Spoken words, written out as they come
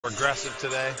Aggressive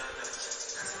today.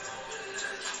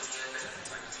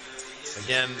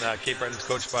 Again, Cape Breton's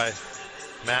coached by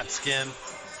Matt Skin.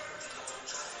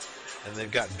 And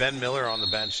they've got Ben Miller on the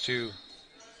bench too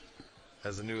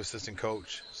as a new assistant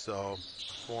coach. So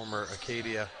former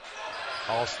Acadia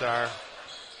All-Star.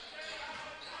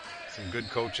 Some good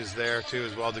coaches there too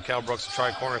as well. Darrell Brooks will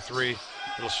try corner three. A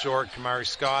little short. Kamari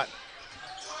Scott.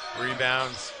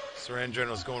 Rebounds.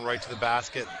 Serengin was going right to the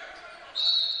basket.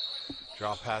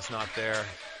 Drop pass not there.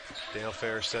 Dale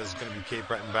Ferris says it's going to be Cape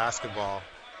Breton basketball.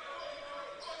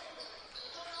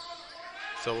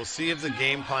 So we'll see if the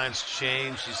game plans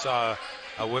change. You saw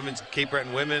a Cape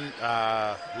Breton women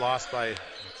lost by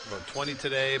about 20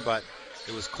 today, but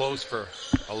it was close for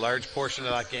a large portion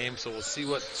of that game. So we'll see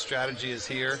what strategy is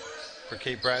here for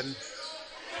Cape Breton.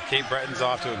 Cape Breton's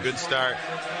off to a good start.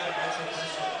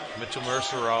 Mitchell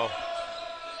Mersereau.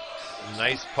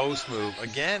 Nice post move.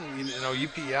 Again, you know,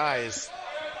 UPEI is,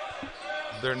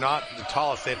 they're not the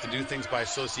tallest. They have to do things by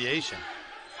association.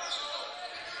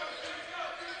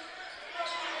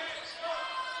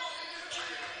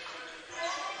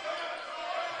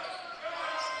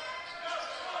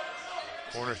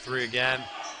 Corner three again.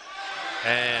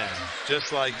 And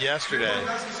just like yesterday,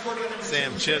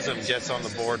 Sam Chisholm gets on the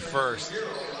board first.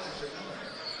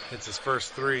 Hits his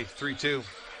first three, 3-2.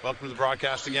 Welcome to the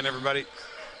broadcast again, everybody.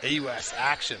 AUS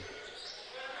action.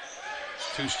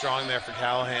 Too strong there for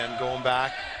Callahan going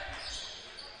back.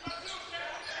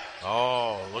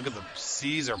 Oh, look at the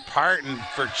seas are parting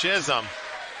for Chisholm.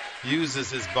 Uses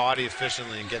his body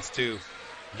efficiently and gets two.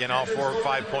 Again, all 4 or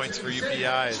 5 points for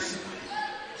UPEIs.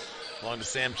 Along to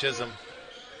Sam Chisholm.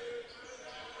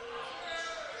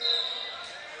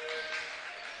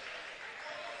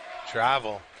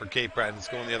 Travel for Cape Breton. It's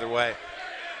going the other way.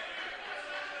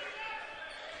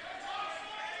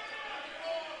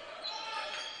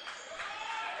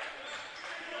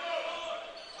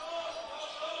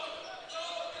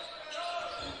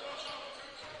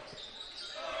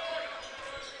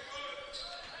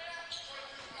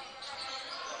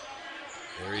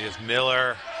 There he is,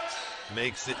 Miller.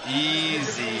 Makes it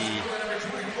easy.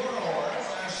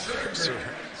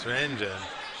 Serengin.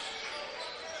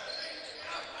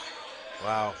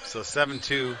 Wow, so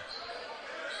 7-2.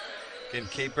 Again,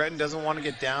 Cape Breton doesn't want to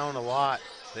get down a lot.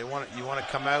 You want to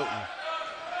come out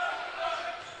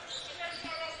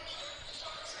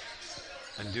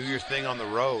and do your thing on the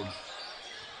road.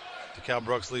 Darrell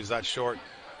Brooks leaves that short.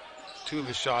 2 of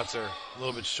his shots are a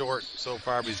little bit short so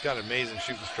far, but he's got an amazing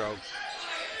shooting stroke.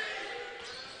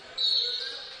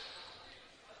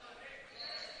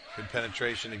 Good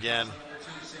penetration again.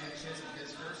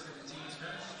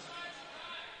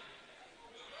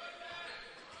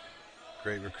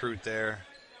 Great recruit there.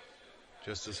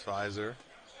 Justice Pizer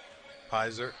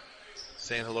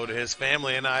saying hello to his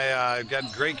family, and I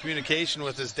got great communication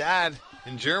with his dad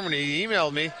in Germany. He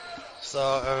emailed me, so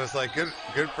I was like,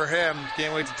 good for him.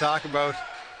 Can't wait to talk about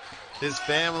his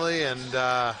family and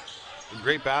the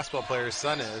great basketball player his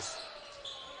son is.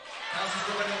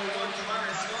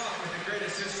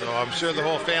 So I'm sure the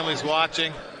whole family's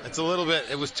watching. It's a little bit,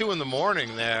 it was 2 in the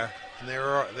morning there, and they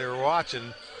were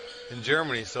watching in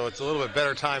Germany, so it's a little bit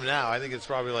better time now. I think it's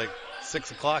probably like 6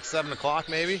 o'clock, 7 o'clock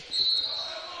maybe.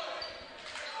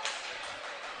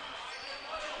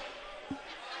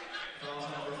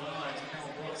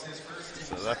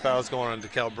 So that foul's going on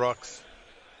Darrell Brooks.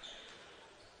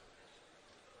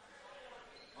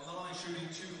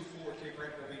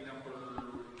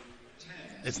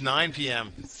 It's 9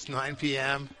 p.m. It's 9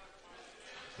 p.m.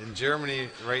 in Germany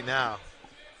right now.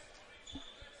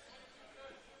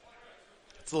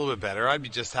 It's a little bit better. I'd be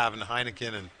just having a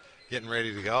Heineken and getting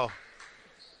ready to go.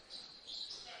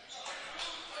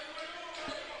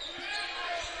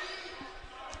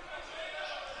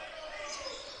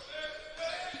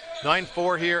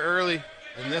 (9-4) here early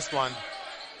in this one.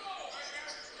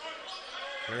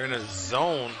 They're in a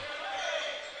zone,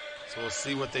 so we'll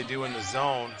see what they do in the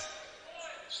zone.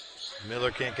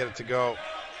 Miller can't get it to go.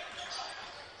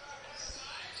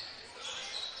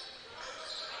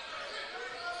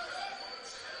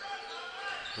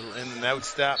 Little in and out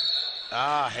step.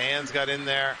 Hands got in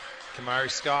there.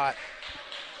 Kamari Scott.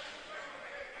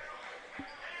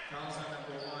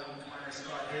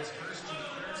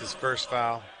 It's his first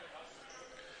foul.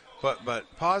 But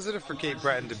positive for Cape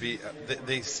Breton to be.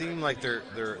 They seem like they're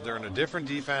in a different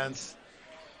defense.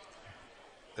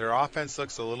 Their offense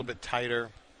looks a little bit tighter.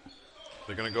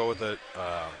 They're going to go with a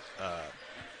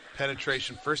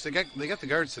penetration first. They got the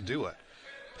guards to do it.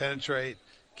 Penetrate,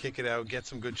 kick it out, get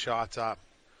some good shots up,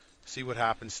 see what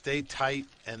happens. Stay tight,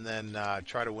 and then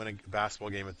try to win a basketball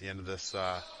game at the end of this.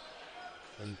 At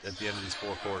the end of these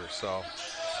 4 quarters. So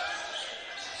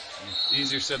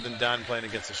easier said than done playing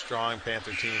against a strong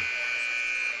Panther team.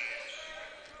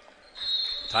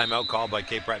 Timeout called by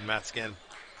Cape Breton Metzgen.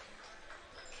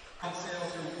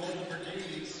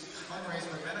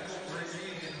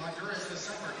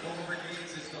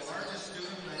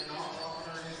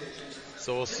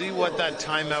 So we'll see what that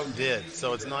timeout did.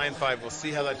 So it's 9-5. We'll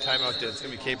see how that timeout did. It's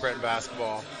going to be Cape Breton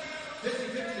basketball.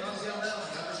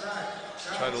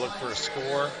 Try to look for a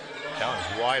score. That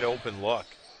was wide open look.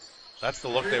 That's the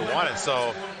look they wanted.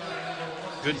 So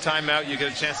good timeout. You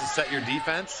get a chance to set your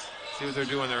defense. See what they're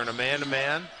doing. They're in a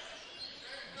man-to-man.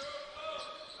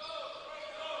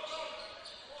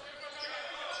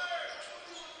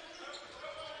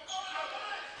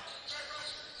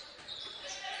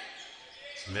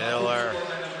 Miller.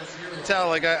 Tell,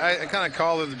 like I kind of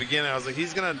called at the beginning. I was like,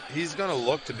 he's gonna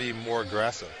look to be more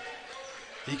aggressive.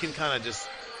 He can kind of just.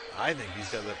 I think he's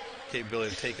got the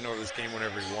capability of taking over this game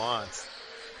whenever he wants.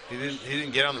 He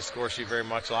didn't get on the score sheet very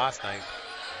much last night.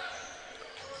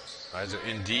 Guys are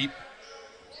in deep.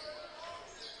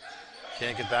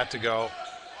 Can't get that to go.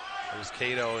 There's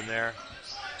Cato in there.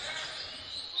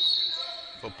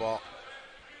 Football.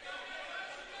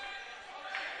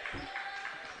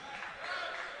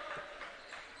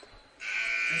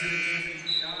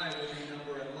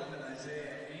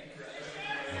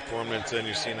 And 4 minutes in,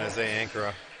 you're seeing Isaiah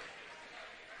Ankara,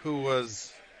 who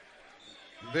was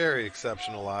very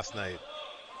exceptional last night.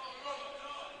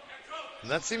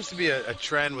 And that seems to be a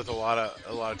trend with a lot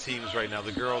of teams right now.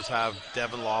 The girls have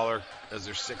Devin Lawler as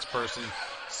their 6th person,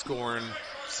 scoring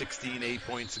 16, 8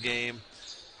 points a game.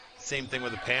 Same thing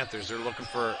with the Panthers. They're looking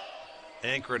for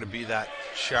Ankara to be that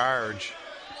charge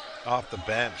off the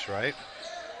bench, right?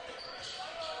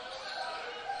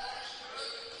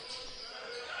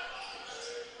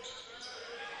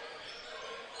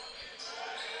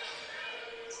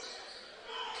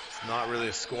 It's not really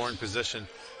a scoring position.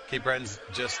 Cape Breton's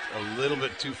just a little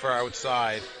bit too far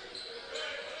outside.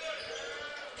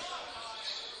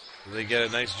 They get a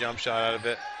nice jump shot out of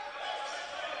it.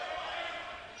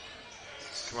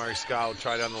 Kamari Scott will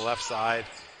try down the left side.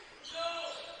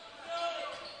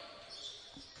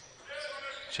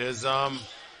 Chisholm,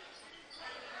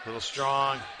 a little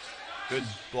strong. Good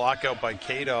block out by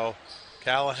Cato.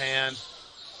 Callahan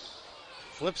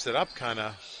flips it up kind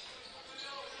of.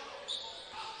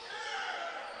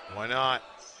 Why not?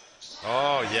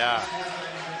 Oh, yeah.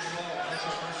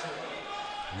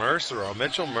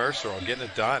 Mitchell Mersereau getting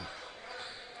it done.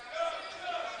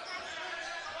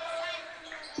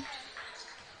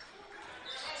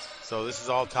 So this is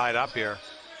all tied up here.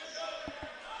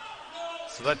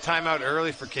 So that timeout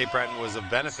early for Cape Breton was a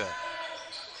benefit.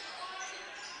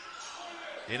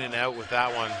 In and out with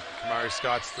that one. Kamari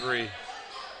Scott's 3.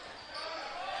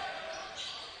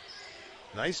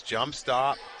 Nice jump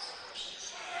stop.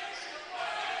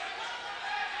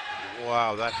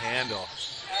 Wow, that handle.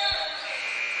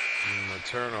 And the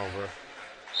turnover.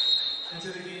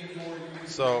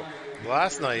 So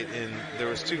last night there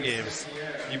was 2 games.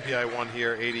 UPEI won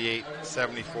here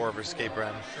 88-74 versus Cape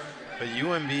Breton. But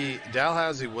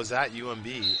Dalhousie was at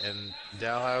UMB, and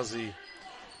Dalhousie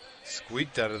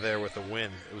squeaked out of there with a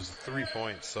win. It was 3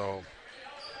 points, so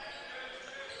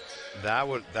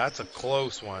that's a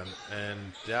close one. And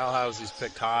Dalhousie's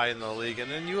picked high in the league, and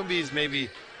then UMB's maybe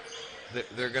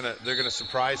they're gonna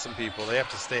surprise some people. They have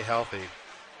to stay healthy.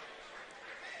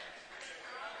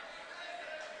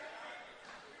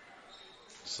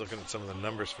 Just looking at some of the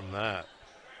numbers from that.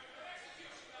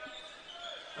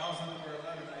 Fouls on number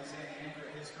 11, Isaiah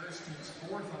Ankara. His first team's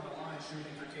 4th on the line,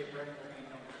 shooting for Cape Breton, will be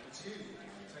number 2,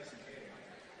 Tyson Cato.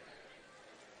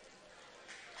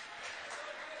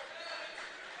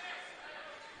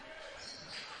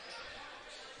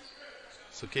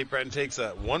 So Cape Breton takes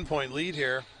a 1-point lead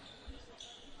here.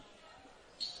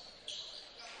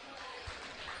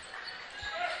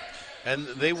 And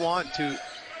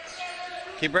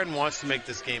Cape Breton wants to make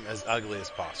this game as ugly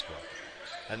as possible.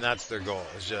 And that's their goal,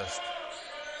 is just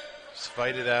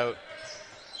fight it out,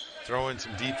 throw in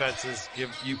some defenses, give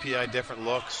UPEI different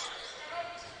looks,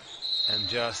 and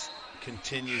just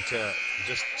continue to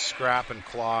just scrap and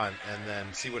claw and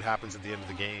then see what happens at the end of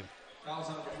the game. Fouls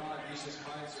on number 5, Reese's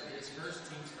Kaiser, his first,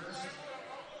 team's first.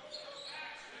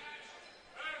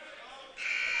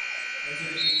 Into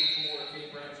the game for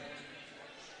Cape Breton.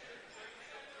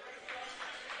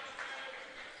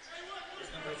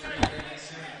 Number 3, Brandon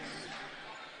Simmons.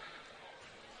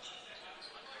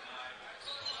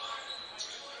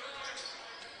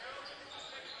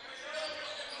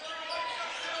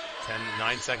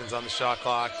 9 seconds on the shot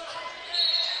clock.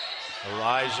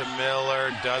 Elijah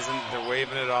Miller they're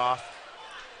waving it off.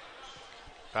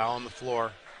 Foul on the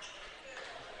floor.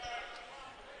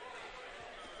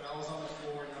 Fouls on the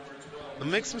floor, number 12. What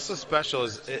makes him so special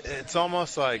is it's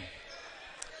almost like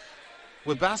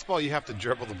with basketball you have to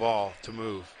dribble the ball to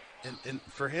move, and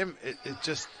for him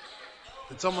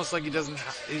it's almost like he doesn't.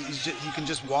 He can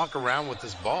just walk around with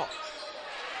this ball,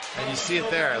 and you see it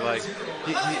there. Like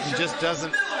he just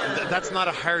doesn't. That's not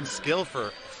a hard skill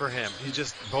for him. He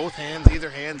just both hands, either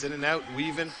hands in and out,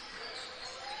 weaving.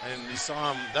 And you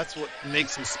saw him. That's what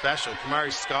makes him special.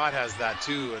 Kamari Scott has that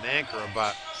too, an Ankara,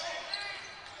 but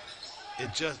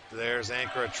there's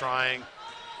Ankara trying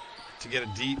to get it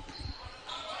deep.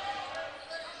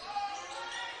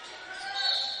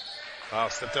 Wow,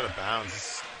 stepped out of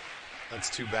bounds. That's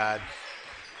too bad.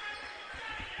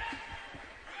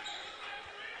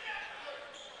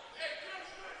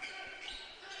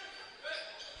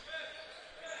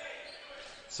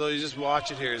 So you just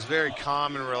watch it here. It's very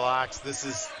calm and relaxed. This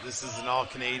is an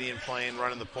all-Canadian playing,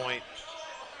 running the point.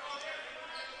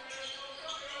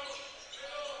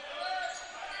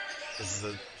 This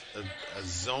is a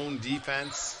zone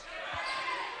defense.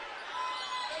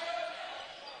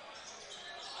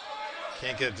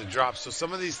 Can't get it to drop. So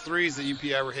some of these threes that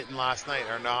UPEI were hitting last night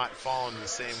are not falling the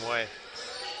same way.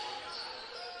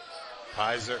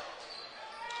 Pizer.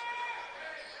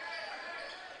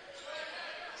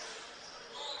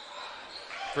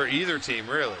 For either team,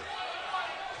 really.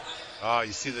 Oh,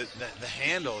 you see the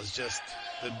handle is just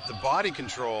the body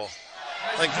control.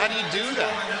 Like, how do you do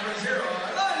that?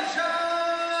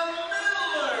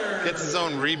 Gets his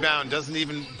own rebound, doesn't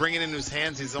even bring it into his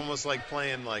hands. He's almost like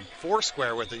playing like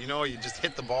foursquare with it. You know, you just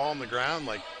hit the ball on the ground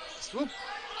like swoop,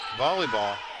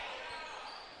 volleyball.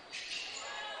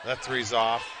 That three's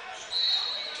off.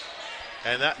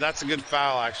 And that's a good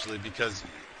foul, actually, because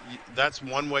that's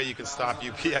one way you can stop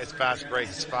UPEI's fast break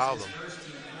is foul them.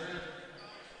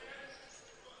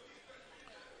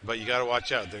 But you got to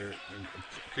watch out. They're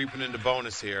creeping into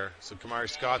bonus here. So Kamari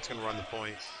Scott's going to run the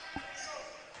point.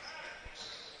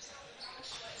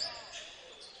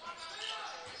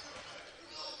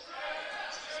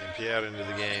 St. Pierre into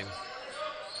the game.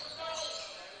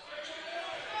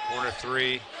 Corner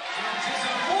three.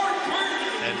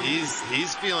 And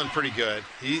he's feeling pretty good.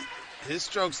 His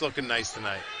stroke's looking nice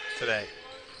today.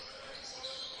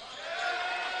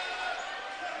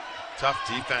 Tough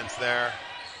defense there.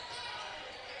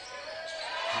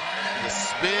 The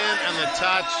spin and the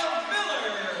touch.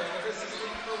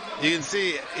 You can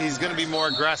see he's going to be more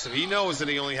aggressive. He knows that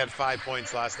he only had 5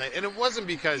 points last night, and it wasn't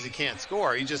because he can't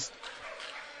score. He's just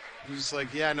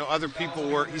like, yeah, no, other people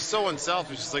were. He's so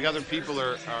unselfish. It's like other people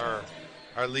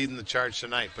are leading the charge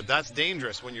tonight. But that's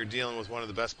dangerous when you're dealing with one of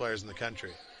the best players in the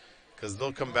country, because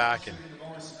they'll come back and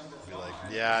be like,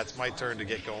 yeah, it's my turn to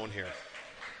get going here.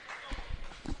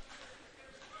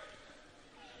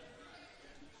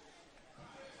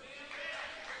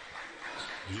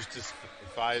 Justus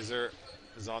Pfizer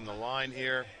is on the line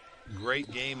here. Great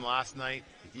game last night.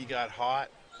 He got hot,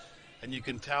 and you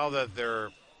can tell that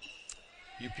their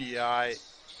UPEI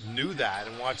knew that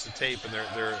and watched the tape, and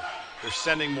they're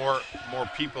sending more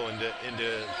people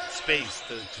into space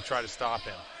to try to stop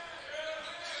him.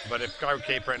 But if I were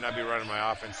Cape Breton, I'd be running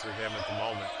my offense through him at the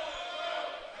moment.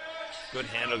 Good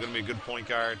handle, going to be a good point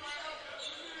guard.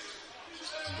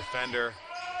 Defender.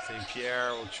 St.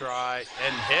 Pierre will try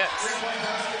and hits.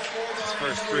 His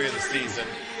first three of the season.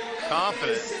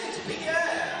 Confident.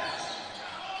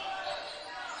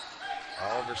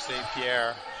 Oliver St.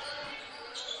 Pierre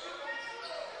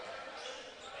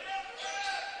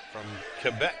from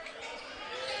Quebec.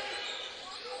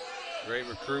 Great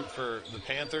recruit for the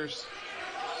Panthers.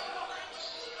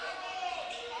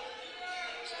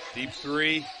 Deep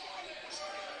three.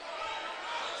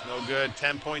 It's no good.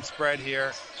 10-point spread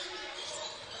here.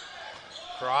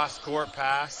 Cross-court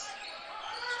pass.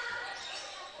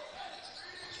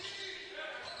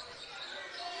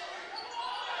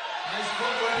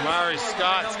 Kamari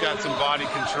Scott's got some body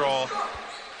control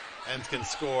and can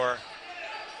score.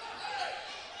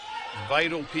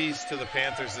 Vital piece to the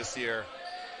Panthers this year.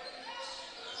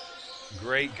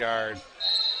 Great guard.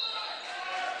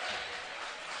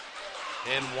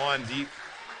 And one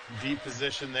deep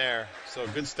position there. So a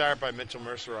good start by Mitchell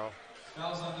Mersereau.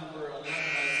 Fouls on number 11 by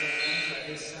Zach,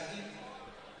 his second.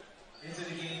 Into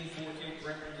the game for Cape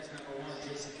Breton is number 1,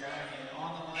 Jason Callahan.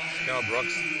 On the line. Cal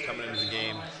Brooks coming into the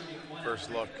game. First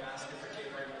look.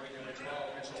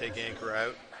 Take Ankara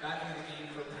out. Back into the game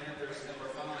for Panthers,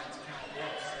 number 5, Cal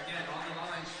Brooks. Again, on the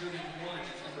line, shooting 1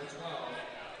 is number 12,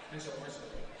 Mitchell Mersereau.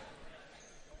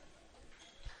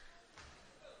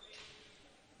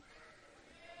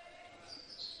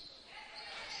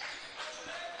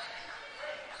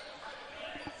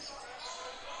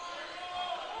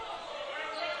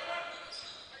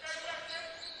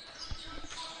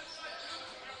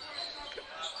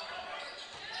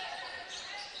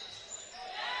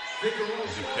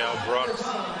 Cal Brooks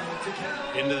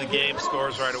into the game,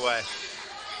 scores right away.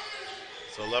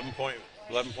 So 11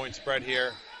 point spread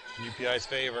here in UPI's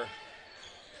favor.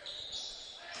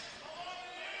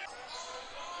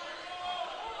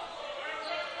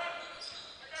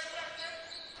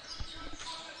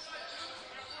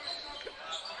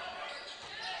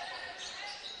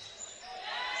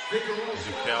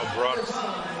 Cal Brooks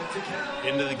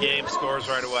into the game, scores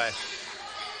right away.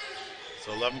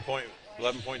 So 11 point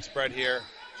spread here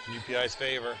in UPI's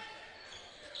favor.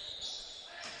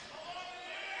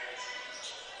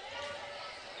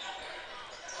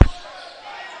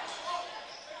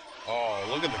 Oh,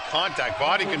 look at the contact,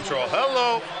 body control.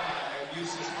 Hello.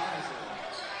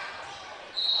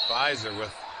 Pfizer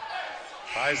with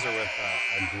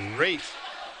a great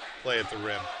play at the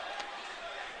rim.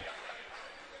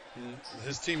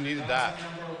 His team needed that.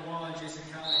 Number 1, Jason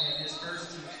Callahan, his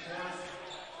first team's fourth.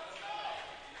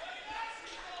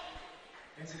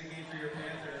 Into the game for your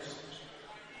Panthers.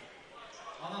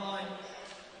 On the line.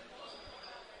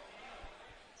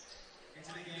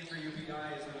 Into the game for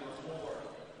UPEI is number 4.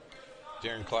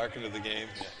 Darren Clark into the game.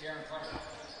 Yeah. Darren Clark.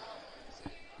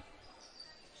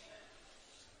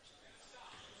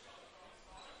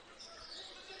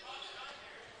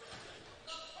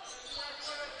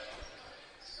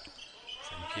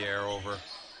 Pierre over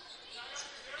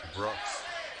to Brooks.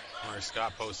 Kamari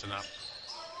Scott posting up.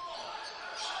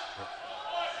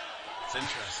 It's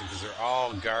interesting because they're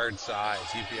all guard size.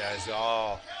 UPI is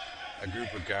all a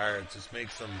group of guards. Just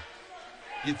makes them,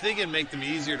 you'd think it'd make them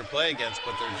easier to play against,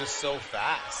 but they're just so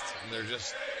fast and they're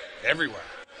just everywhere.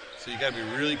 So you got to be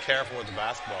really careful with the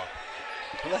basketball.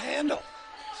 To the handle.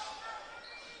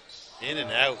 In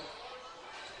and out.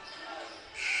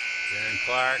 Darren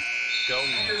Clark.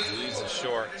 Golden leaves it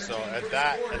short. So at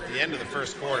the end of the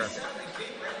first quarter,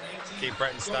 Cape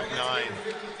Breton stuck 9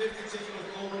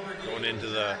 going into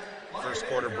the first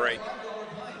quarter break.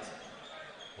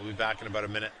 We'll be back in about a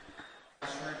minute. The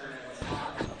Panthers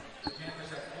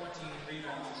have 14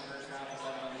 rebounds in the first half,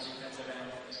 11 on the defensive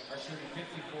end, are shooting 54%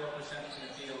 from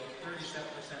the field, 37%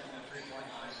 from the three-point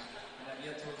line, and have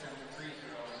yet to attempt a free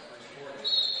throw in the first quarter.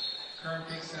 Current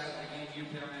big stat of the game,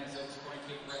 UPEI is outscoring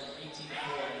Cape Breton 18-4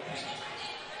 in the paint.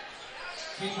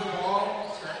 Keep the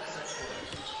ball, start the second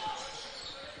quarter.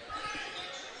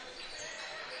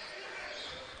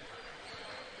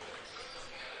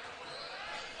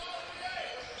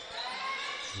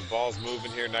 The ball's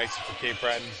moving here, nice for Cape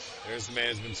Breton. There's the man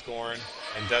who's been scoring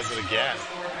and does it again.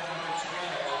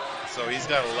 So he's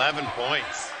got 11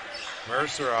 points.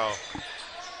 Mersereau.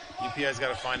 UPI's got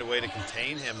to find a way to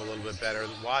contain him a little bit better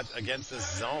against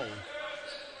this zone.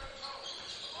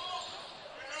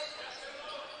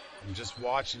 I'm just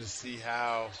watching to see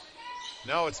how.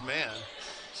 No, it's man.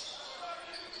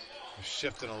 They're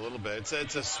shifting a little bit.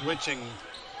 It's a switching.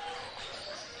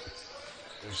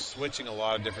 They're switching a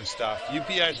lot of different stuff.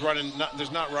 UPI's running.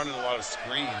 There's not running a lot of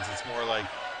screens. It's more like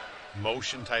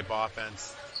motion type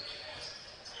offense.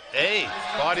 Hey,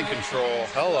 body control.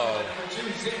 Hello.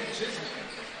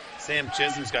 Sam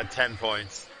Chisholm's got 10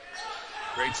 points.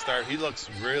 Great start. He looks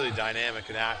really dynamic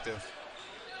and active.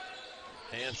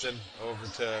 Hansen over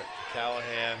to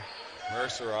Callahan.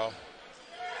 Mersereau.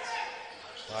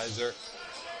 Pfizer.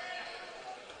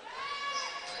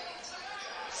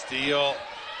 Steele.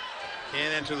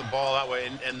 Can't enter the ball that way,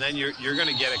 and then you're going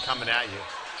to get it coming at you.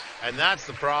 And that's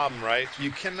the problem, right?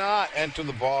 You cannot enter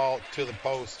the ball to the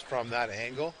post from that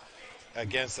angle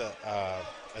against a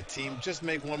team. Just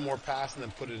make one more pass and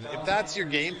then put it in. If that's your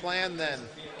game plan, then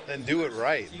do it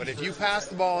right. But if you pass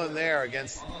the ball in there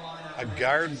against a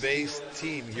guard-based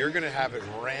team, you're going to have it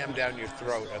rammed down your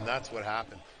throat, and that's what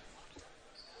happened.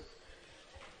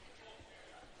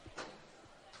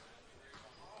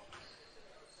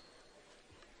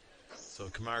 So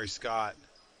Kamari Scott,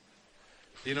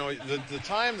 you know, the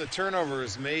time the turnover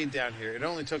is made down here, it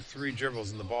only took 3 dribbles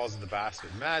and the ball's in the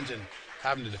basket. Imagine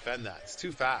having to defend that. It's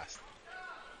too fast.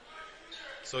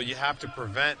 So you have to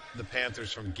prevent the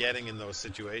Panthers from getting in those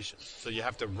situations. So you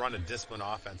have to run a disciplined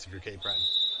offense if you're Cape Breton.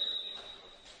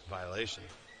 Violation.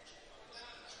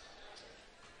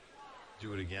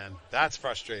 Do it again. That's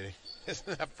frustrating.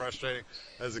 Isn't that frustrating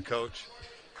as a coach?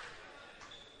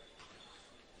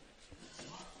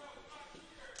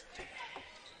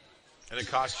 And it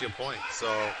cost you a point.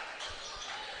 So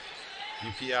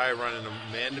UPI running a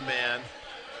man-to-man.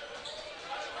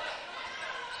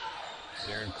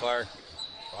 Darren Clark,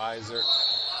 Pfizer,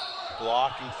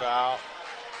 blocking foul.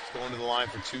 He's going to the line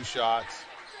for 2 shots.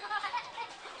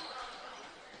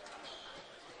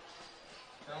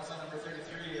 Fouls on number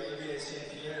 33, Olivier St.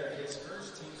 Pierre, his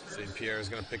first team's first. St. Pierre is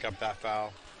going to pick up that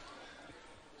foul.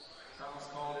 Fouls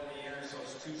called in the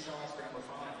first 2 shots for number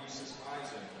 5, Uses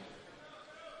Isaac.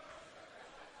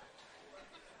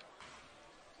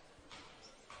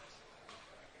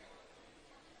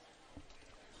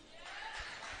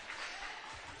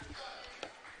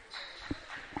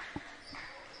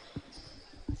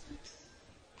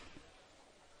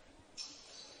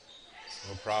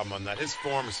 No problem on that. His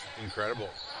form is incredible.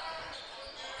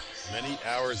 Many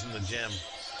hours in the gym.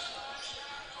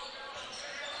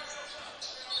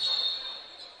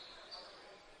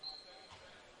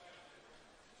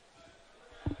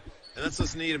 And that's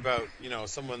what's neat about,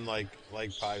 someone like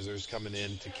Pizer's coming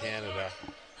in to Canada.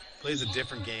 Plays a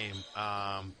different game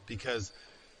because,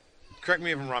 correct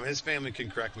me if I'm wrong, his family can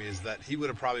correct me, is that he would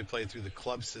have probably played through the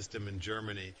club system in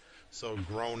Germany. So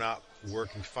grown up,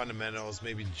 working fundamentals,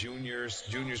 maybe juniors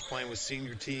playing with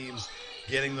senior teams,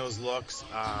 getting those looks,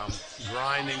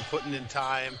 grinding, putting in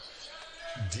time,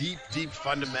 deep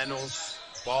fundamentals,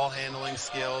 ball handling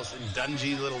skills in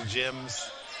dungy little gyms,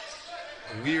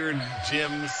 weird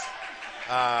gyms,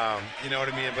 you know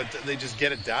what I mean? But they just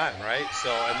get it done, right?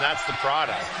 So, and that's the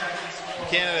product. In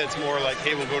Canada, it's more like,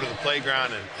 hey, we'll go to the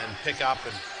playground and pick up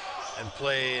and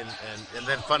play and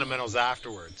then fundamentals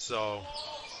afterwards. So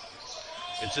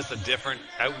it's just a different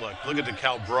outlook. Look at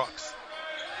DeKal Brooks.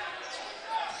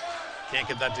 Can't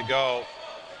get that to go.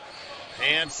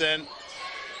 Hansen.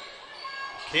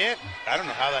 I don't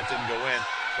know how that didn't go in,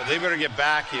 but they better get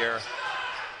back here.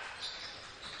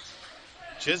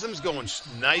 Chisholm's going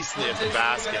nicely at the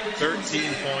basket.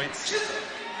 13 points.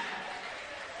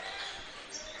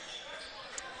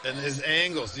 And his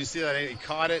angles, do you see that? He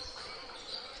caught it.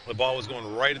 The ball was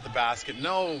going right at the basket.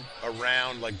 No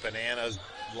around like bananas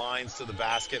lines to the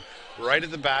basket. Right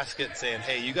at the basket saying,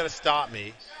 hey, you got to stop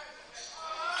me.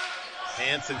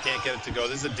 Hansen can't get it to go.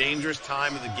 This is a dangerous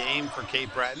time of the game for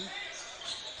Cape Breton.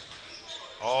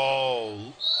 Oh,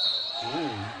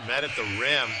 met at the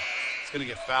rim. It's going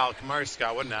to get fouled. Kamari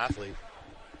Scott, what an athlete.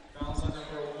 Fouls on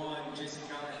number 1, Jason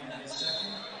Callahan, his second.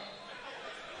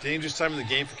 Dangerous time of the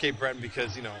game for Cape Breton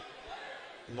because,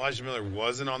 Elijah Miller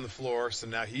wasn't on the floor, so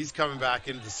now he's coming back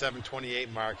into the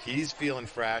 7:28 mark. He's feeling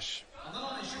fresh.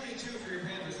 Shooting 2 for your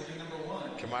Panthers will be number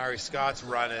 1. Kamari Scott's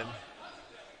running.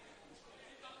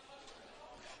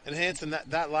 And Hansen,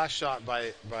 that last shot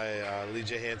by Lee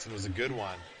J. Hansen was a good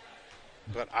one.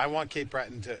 But I want Cape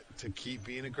Breton to keep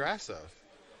being aggressive.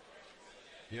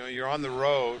 You're on the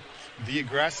road. Be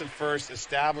aggressive first,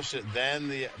 establish it, then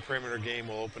the perimeter game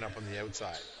will open up on the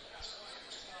outside.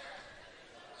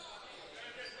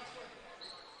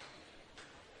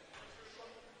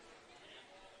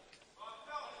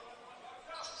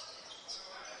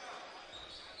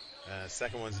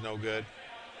 Second one's no good.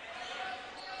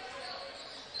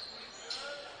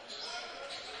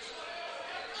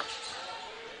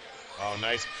 Oh,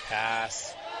 nice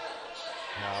pass.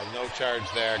 No charge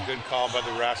there. Good call by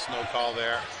the refs. No call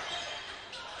there.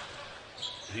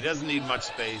 He doesn't need much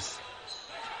space.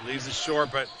 Leaves it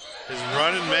short, but his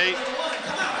running mate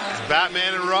is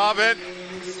Batman and Robin.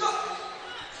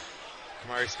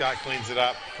 Kamari Scott cleans it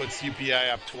up, puts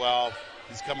UPEI up 12.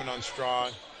 He's coming on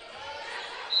strong.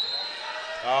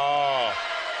 Oh,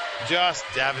 just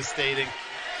devastating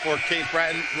for Cape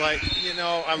Breton.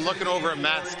 I'm looking over at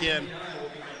Matt Skin,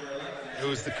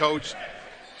 who's the coach,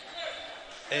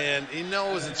 and he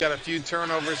knows it's got a few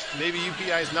turnovers. Maybe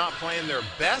UPEI is not playing their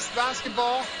best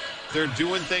basketball. They're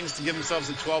doing things to give themselves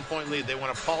a 12-point lead. They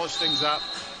want to polish things up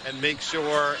and make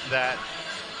sure that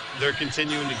they're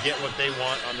continuing to get what they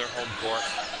want on their home court.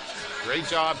 Great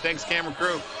job. Thanks, camera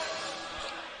crew.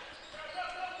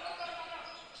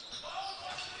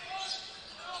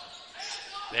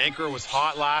 The anchor was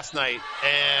hot last night,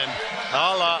 and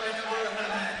Hala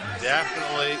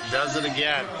definitely does it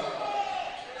again.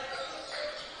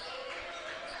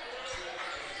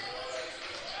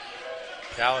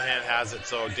 Callahan has it,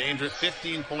 so dangerous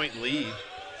 15-point lead.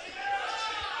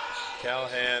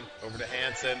 Callahan over to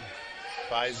Hansen,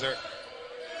 Pfizer.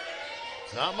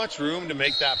 Not much room to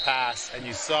make that pass, and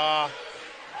you saw.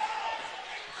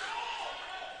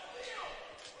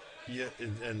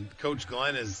 And Coach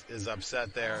Glenn is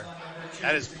upset there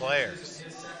at his players.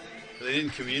 They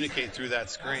didn't communicate through that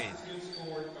screen.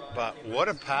 But what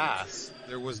a pass.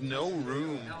 There was no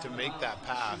room to make that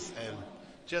pass. And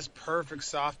just perfect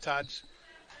soft touch.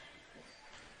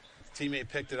 Teammate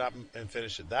picked it up and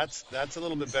finished it. That's a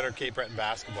little bit better Cape Breton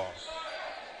basketball.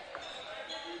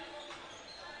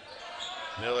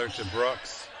 Miller to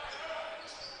Brooks.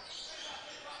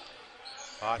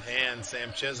 Hot hand,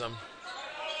 Sam Chisholm.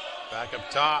 Back up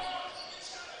top.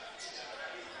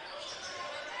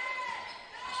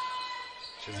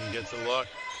 Chisholm gets a look.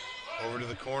 Over to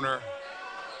the corner.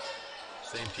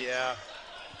 St. Pierre.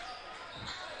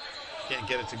 can't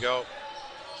get it to go.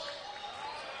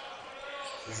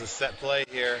 This is a set play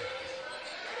here.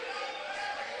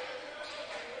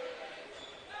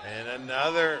 And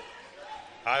another,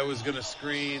 I was going to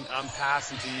screen, I'm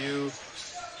passing to you.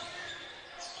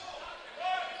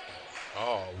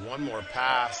 Oh, one more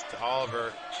pass to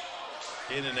Oliver.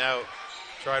 In and out.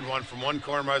 Tried one from one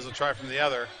corner, might as well try from the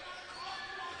other.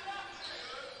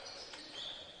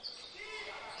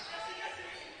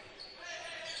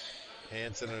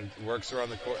 Hansen works around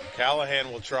the court.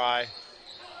 Callahan will try.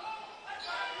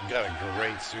 Got a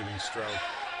great shooting stroke.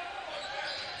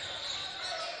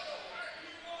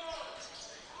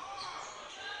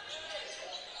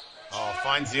 Oh,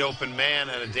 finds the open man,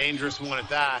 and a dangerous one at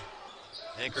that.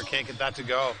 Anchor can't get that to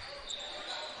go.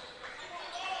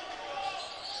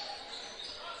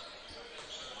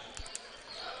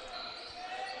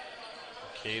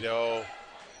 Cato,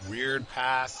 weird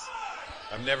pass.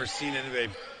 I've never seen anybody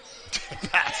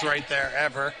pass right there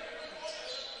ever,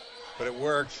 but it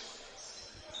worked.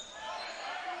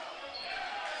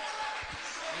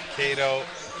 Cato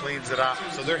cleans it up.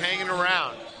 So they're hanging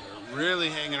around. They're really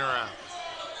hanging around.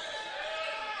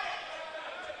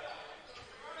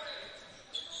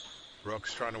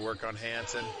 Brooks trying to work on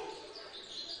Hansen.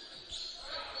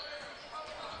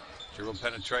 Dribble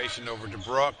penetration over to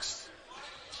Brooks.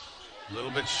 A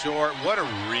little bit short. What a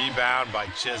rebound by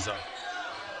Chisholm.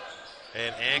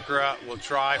 And Ankara will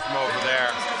try from over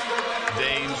there.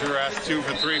 Dangerous. 2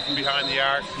 for 3 from behind the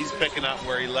arc. He's picking up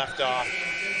where he left off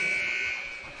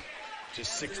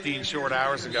just 16 short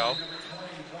hours ago.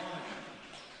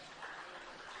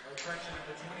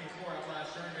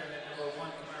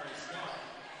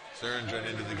 Sturgeon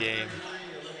into the game.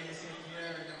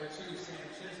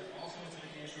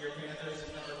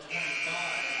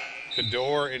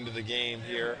 Cador into the game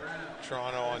here.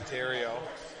 Toronto, Ontario.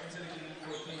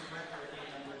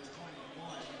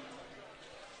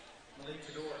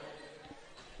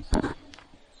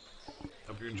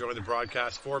 Hope you're enjoying the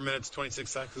broadcast. 4 minutes, 26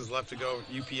 seconds left to go.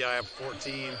 UPEI up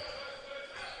 14.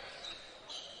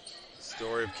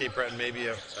 Story of Cape Breton maybe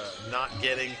not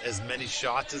getting as many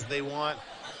shots as they want.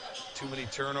 Too many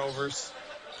turnovers.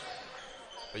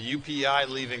 But UPEI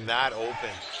leaving that open.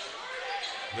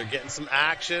 They're getting some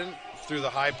action through the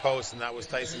high post, and that was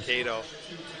Tyson Cato.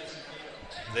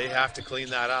 They have to clean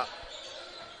that up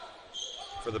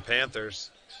for the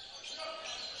Panthers.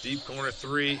 Deep corner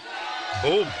 3.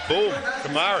 Boom, boom.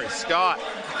 Kamari Scott.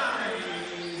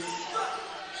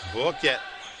 Book it.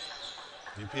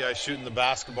 UPEI shooting the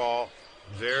basketball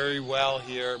very well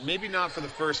here. Maybe not for the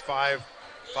first five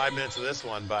minutes of this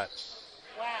one, but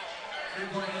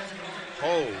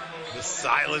oh, the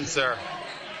silencer.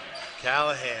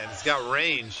 Callahan, he's got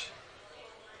range.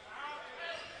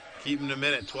 Keep him a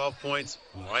minute, 12 points,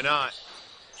 why not?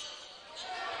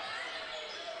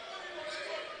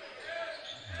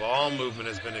 Ball movement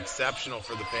has been exceptional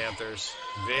for the Panthers.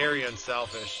 Very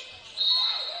unselfish.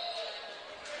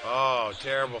 Oh,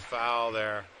 terrible foul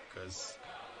there, because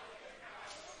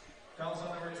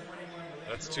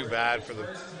that's too bad for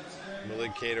the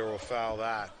Malik Cater will foul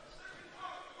that.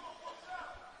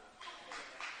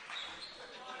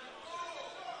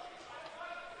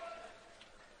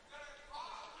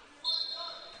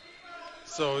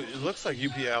 So it looks like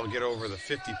UPEI will get over the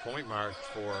 50-point mark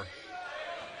for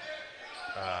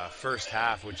first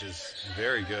half, which is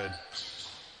very good.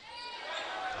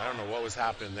 I don't know what was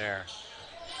happening there.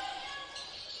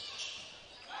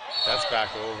 That's back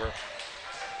over.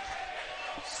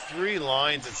 3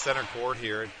 lines at center court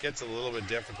here. It gets a little bit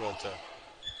difficult to.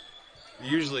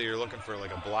 Usually you're looking for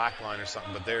like a black line or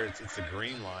something, but there it's the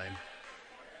green line.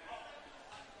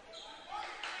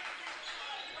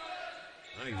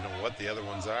 I don't even know what the other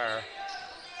ones are.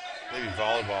 Maybe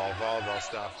volleyball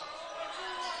stuff.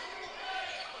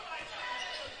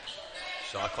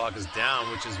 Shot clock is down,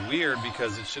 which is weird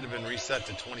because it should have been reset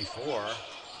to 24.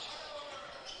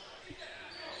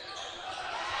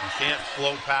 You can't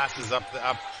float passes up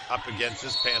against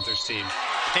this Panthers team.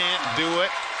 Can't do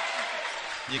it.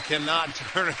 You cannot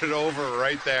turn it over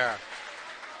right there.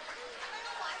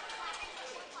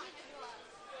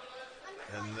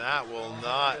 And that will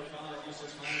not.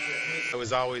 I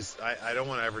was always, I don't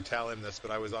want to ever tell him this, but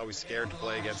I was always scared to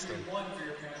play against him.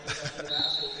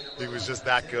 He was just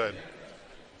that good.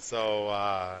 So,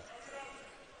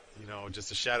 you know,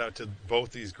 just a shout out to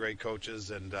both these great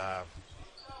coaches, and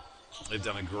they've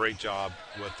done a great job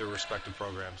with their respective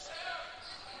programs.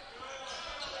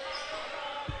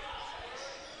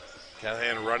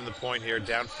 Callahan running the point here,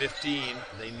 down 15.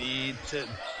 They need to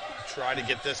try to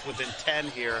get this within 10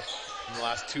 here in the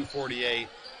last 2:48.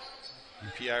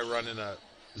 UPEI running a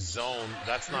zone.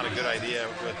 That's not a good idea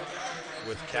with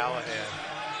with Callahan.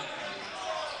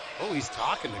 Oh, he's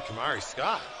talking to Kamari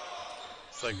Scott.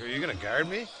 It's like, are you going to guard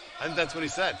me? I think that's what he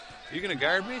said. Are you going to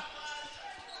guard me?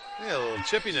 Yeah, a little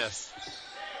chippiness.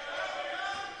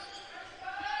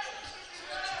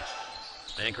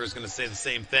 Anchor's going to say the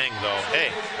same thing, though.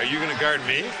 Hey, are you going to guard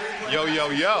me? Yo, yo,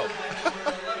 yo.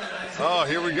 Oh,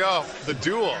 here we go. The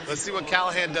duel. Let's see what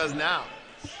Callahan does now.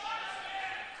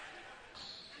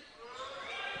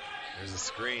 There's a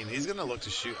screen. He's going to look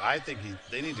to shoot. I think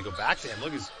they need to go back to him.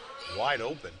 Look, he's wide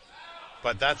open.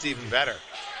 But that's even better.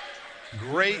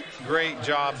 Great, great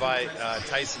job by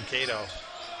Tyson Cato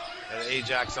at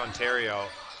Ajax, Ontario.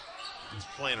 He's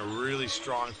playing a really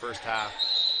strong first half.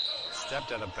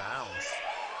 Stepped out of bounds.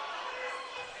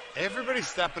 Everybody's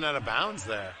stepping out of bounds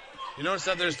there. You notice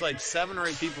that there's like 7 or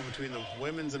 8 people between the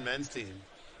women's and men's team.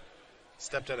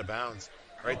 Stepped out of bounds.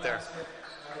 Right there.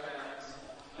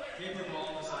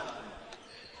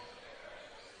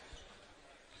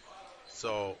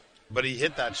 So, but he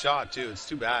hit that shot too. It's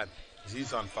too bad.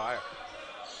 He's on fire.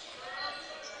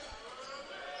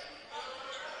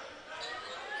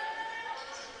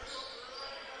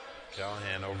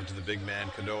 Callahan over to the big man,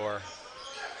 Cador.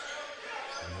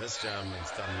 And this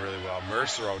gentleman's done really well.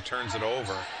 Mersereau turns it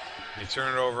over. You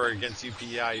turn it over against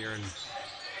UPEI, you're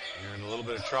in a little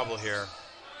bit of trouble here.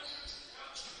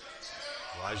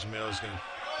 Elijah Miller's going to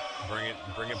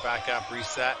bring it back up,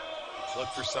 reset, look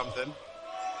for something.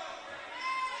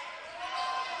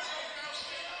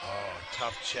 Oh,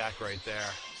 tough check right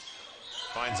there.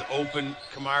 Finds open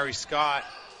Kamari Scott.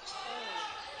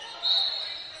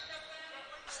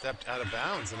 Stepped out of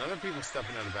bounds, and other people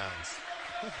stepping out of bounds.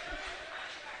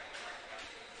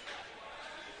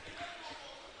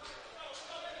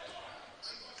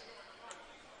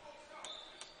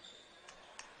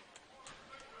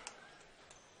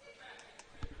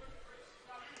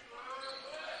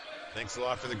 Thanks a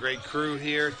lot for the great crew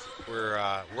here.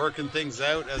 We're working things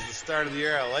out as the start of the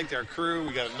year. I liked our crew.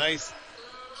 We got a nice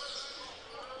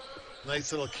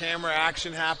little camera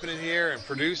action happening here, and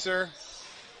producer.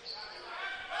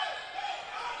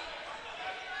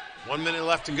 1 minute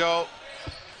left to go.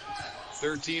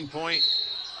 13-point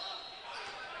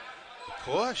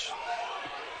push.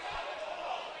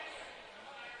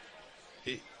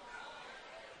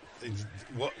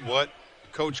 What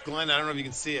Coach Glenn, I don't know if you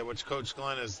can see it, what Coach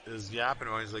Glenn is yapping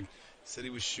about. He's like, said he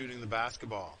was shooting the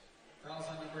basketball.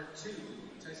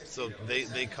 So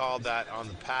they called that on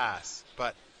the pass.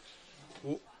 But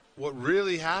what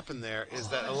really happened there is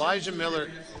that Elijah Miller,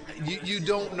 you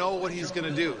don't know what he's going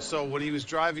to do. So when he was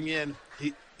driving in,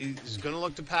 he's going to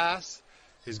look to pass,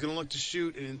 he's going to look to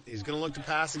shoot, and he's going to look to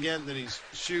pass again, then he's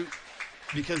shoot,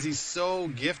 because he's so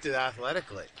gifted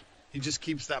athletically. He just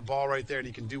keeps that ball right there, and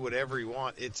he can do whatever he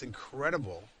wants. It's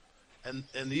incredible. And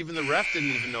even the ref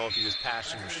didn't even know if he was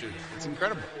passing or shooting. It's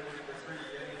incredible.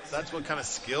 That's what kind of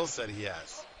skill set he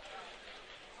has.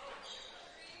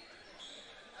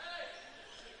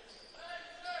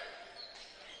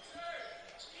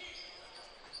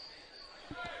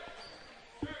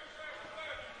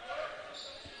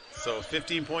 So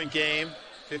 15-point game,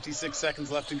 56 seconds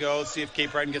left to go. Let's see if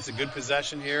Cape Breton gets a good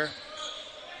possession here.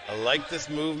 I like this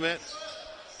movement.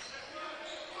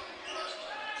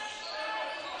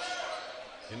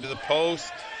 Into the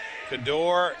post.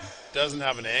 Cador doesn't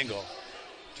have an angle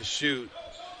to shoot.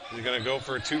 He's going to go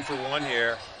for a 2-for-1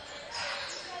 here.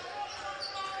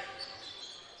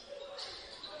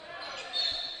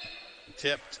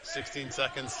 Tipped, 16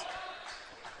 seconds.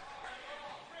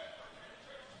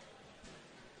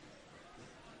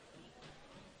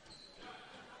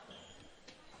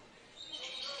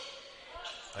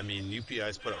 I mean,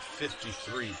 UPEI's put up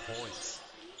 53 points.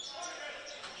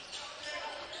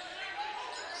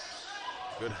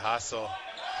 Good hustle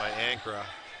by Ankara.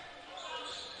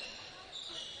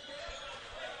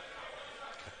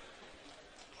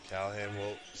 Callahan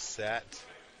will set.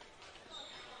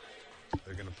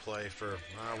 They're going to play for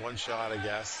one shot, I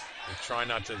guess. They try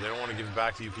not to. They don't want to give it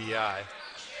back to UPEI.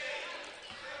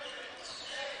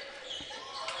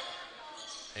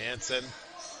 Hansen.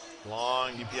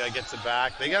 Long, UPEI gets it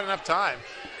back. They got enough time.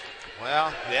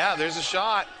 Well, yeah, there's a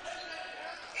shot.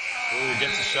 Ooh,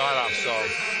 gets a shot off.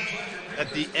 So at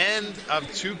the end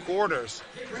of 2 quarters,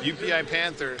 UPEI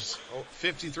Panthers,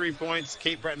 53 points,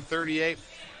 Cape Breton 38.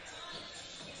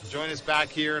 Join us back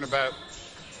here in about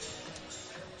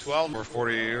 12 or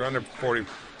 40, or under 40,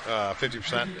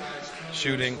 50%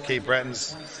 shooting. Cape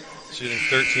Breton's shooting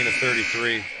 13 of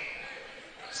 33.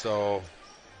 So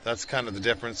that's kind of the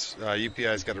difference.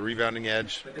 UPEI's got a rebounding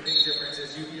edge. But the big difference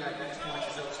is UPEI bench points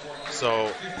is outscoring.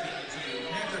 So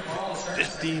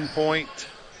 15-point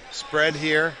spread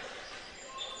here.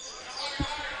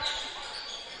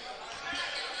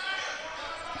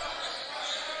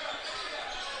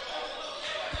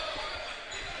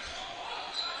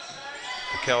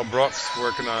 Kel Brooks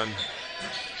working on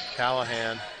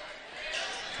Callahan.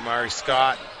 Kamari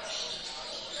Scott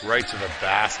right to the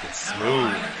basket.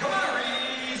 Smooth.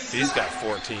 He's got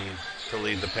 14 to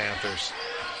lead the Panthers.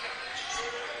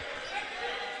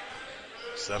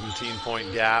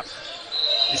 17-point gap.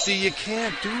 You see, you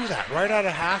can't do that right out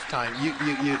of halftime.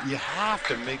 You have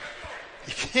to make.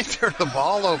 You can't turn the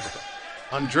ball over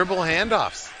on dribble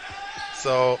handoffs.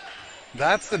 So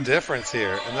that's the difference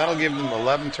here, and that'll give them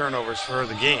 11 turnovers for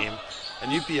the game.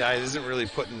 And UPEI isn't really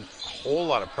putting a whole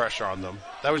lot of pressure on them.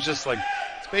 That was just like,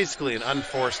 it's basically an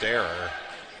unforced error.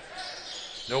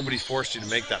 Nobody forced you to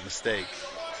make that mistake.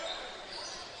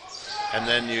 And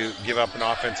then you give up an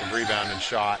offensive rebound and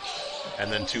shot,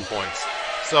 and then 2 points.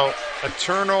 So a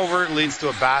turnover leads to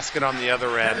a basket on the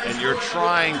other end, and you're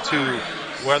trying to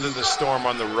weather the storm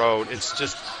on the road. It's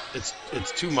just, it's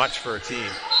too much for a team.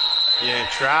 You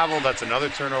travel, that's another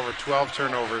turnover, 12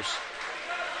 turnovers.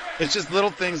 It's just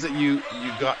little things that you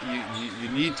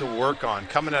need to work on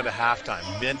coming out of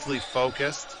halftime, mentally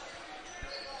focused.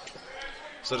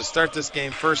 So to start this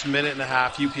game, first minute and a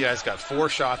half, UPEI's got 4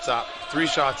 shots up, 3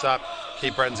 shots up.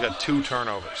 Cape Breton's got 2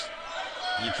 turnovers.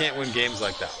 You can't win games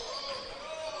like that.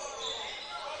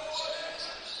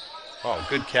 Oh,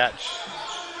 good catch.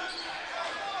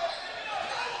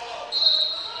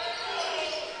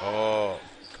 Oh,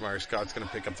 Kamari Scott's going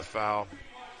to pick up the foul.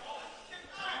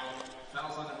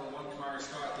 Fouls on number 1, Kamari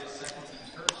Scott, his second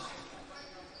team's first.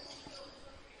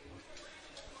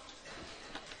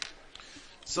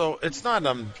 So it's not,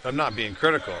 I'm not being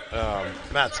critical.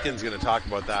 Matt Skin's going to talk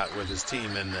about that with his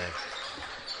team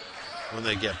when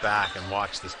they get back and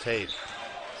watch this tape.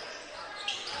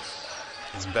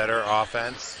 It's better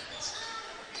offense,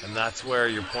 and that's where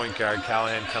your point guard,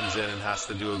 Callahan, comes in and has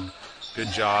to do a good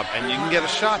job. And you can get a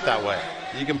shot that way.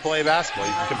 You can play basketball.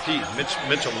 You can compete.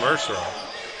 Mitchell Mersereau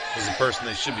is the person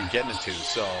they should be getting it to.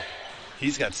 So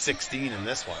he's got 16 in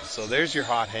this one. So there's your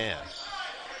hot hand.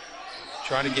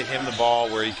 Trying to get him the ball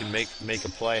where he can make a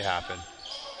play happen.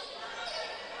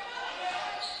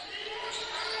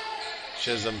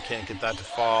 Chisholm can't get that to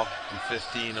fall. And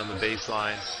 15 on the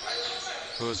baseline.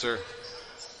 Hooser.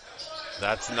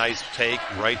 That's a nice take.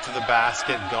 Right to the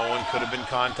basket. Going. Could have been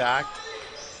contact.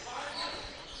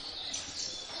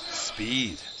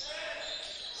 Speed.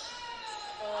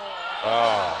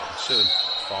 Oh, should have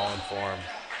fallen for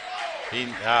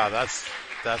him.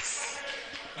 That's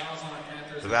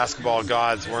the basketball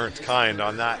gods weren't kind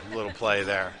on that little play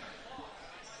there.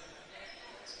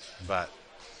 But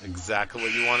exactly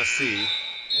what you want to see.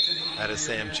 That is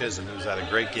Sam Chisholm, who's had a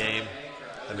great game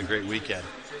and a great weekend.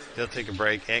 He'll take a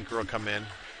break. Anchor will come in.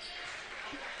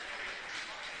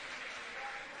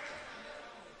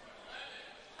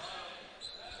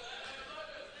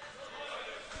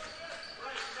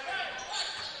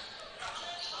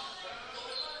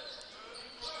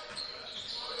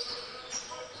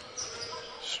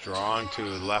 Strong to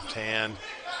left hand.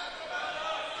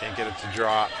 Can't get it to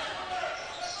drop.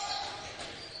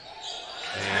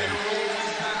 And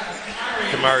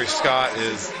Kamari Scott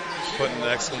is putting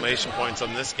exclamation points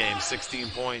on this game. 16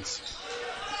 points.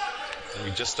 And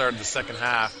we just started the second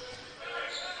half.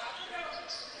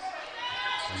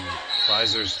 And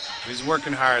Visors, he's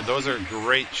working hard. Those are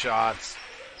great shots.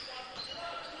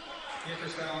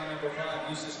 First foul on number 5,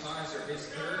 Eustace Visor, his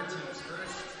third team's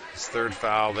first. His third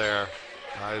foul there.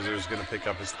 Visor's going to pick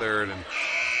up his third,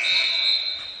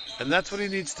 and that's what he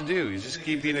needs to do. You just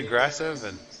keep being aggressive,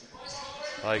 and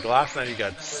like last night he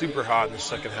got super hot in the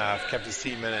second half, kept his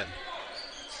team in it,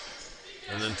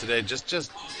 and then today just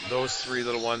those 3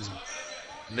 little ones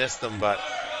missed them, but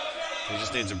he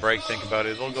just needs a break. Think about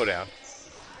it, it'll go down.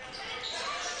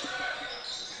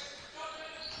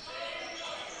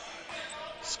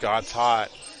 Scott's hot.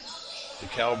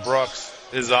 Kel Brooks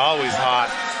is always hot.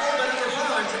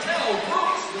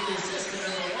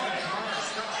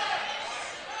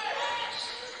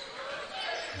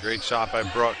 Great shot by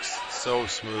Brooks. So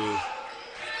smooth.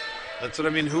 That's what I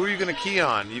mean. Who are you going to key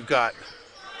on? You've got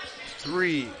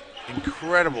 3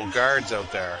 incredible guards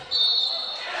out there.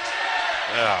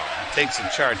 Oh, he takes a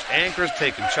charge. Anchor's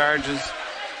taking charges.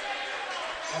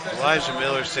 Elijah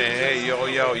Miller saying, hey,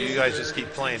 yo, you guys just keep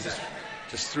playing.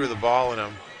 Just threw the ball in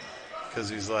him. Because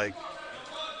he's like,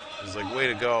 way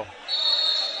to go.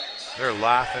 They're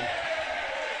laughing.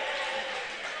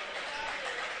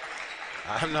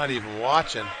 I'm not even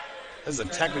watching. This is a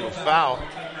technical foul.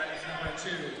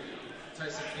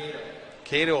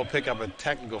 Cato will pick up a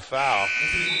technical foul.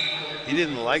 He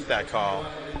didn't like that call.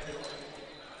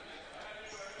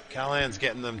 Callahan's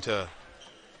getting them to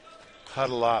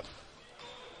huddle up.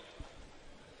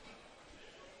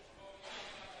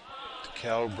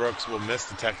 Kel Brooks will miss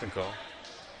the technical.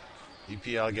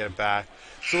 UPL get it back.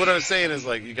 So what I was saying is,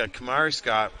 like, you got Kamari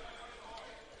Scott,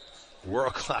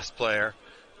 world-class player,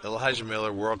 Elijah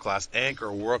Miller, world-class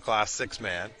anchor, world-class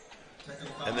six-man,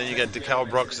 and then you got Darrell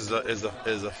Brooks is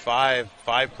a five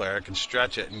player, can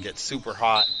stretch it and get super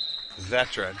hot,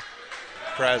 veteran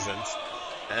presence,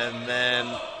 and then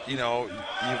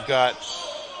you've got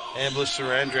Ambush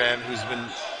Surendran, who's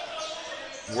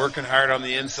been working hard on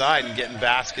the inside and getting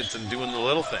baskets and doing the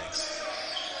little things.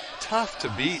 Tough to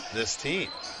beat this team.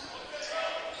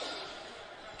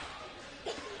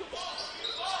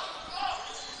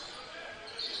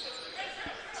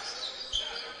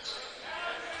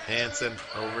 Hansen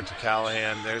over to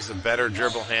Callahan. There's a better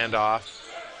dribble handoff.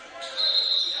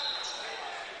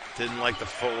 Didn't like the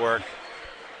footwork.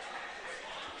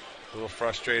 A little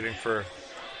frustrating for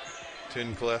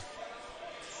Tuncliffe.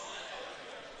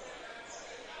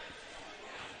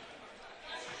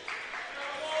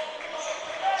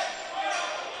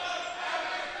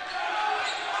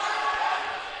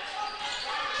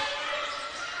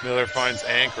 Miller finds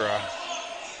Ankara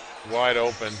wide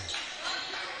open.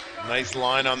 Nice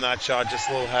line on that shot, just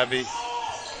a little heavy.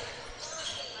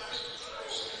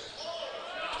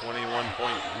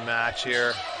 21-point match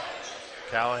here.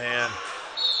 Callahan.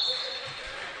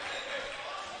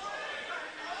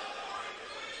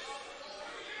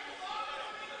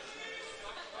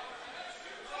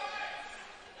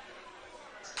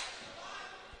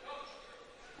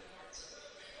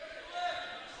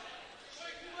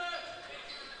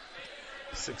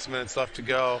 Six minutes left to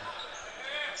go.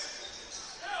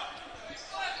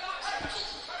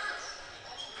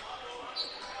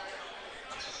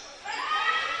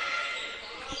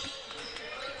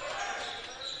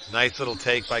 Nice little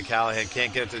take by Callahan.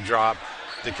 Can't get it to drop.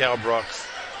 Darrell Brooks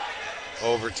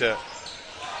over to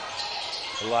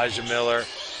Elijah Miller.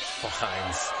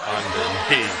 Finds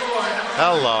underneath.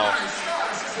 Hello.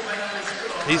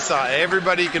 He saw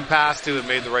everybody he can pass to and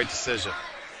made the right decision.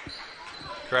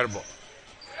 Incredible.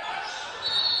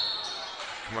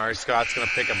 Kamari Scott's going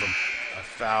to pick up a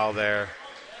foul there.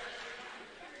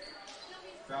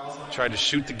 Tried to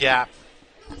shoot the gap.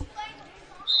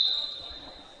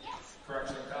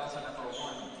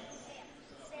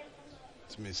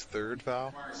 It's his third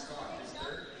foul.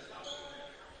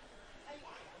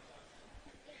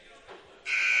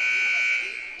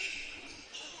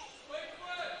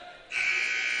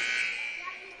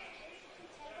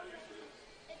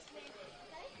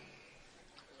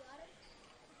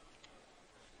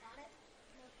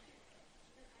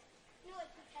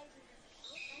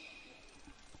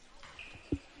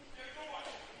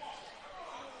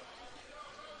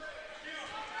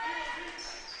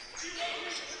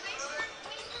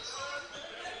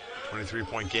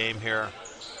 23-point game here.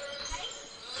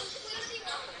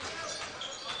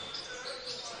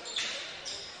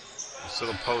 This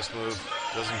little post move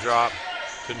doesn't drop.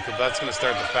 That's going to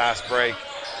start the fast break.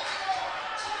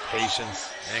 Patience.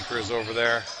 Anchor is over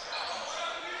there.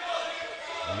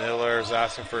 Miller's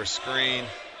asking for a screen.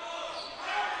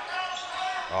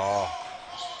 Oh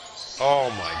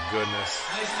my goodness.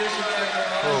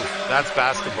 Oh, that's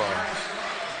basketball.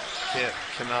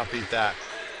 Cannot beat that.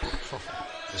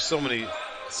 There's so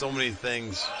many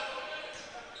things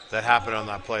that happened on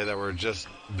that play that were just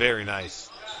very nice.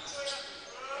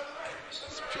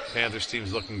 This Panthers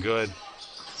team's looking good.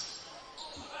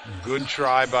 Good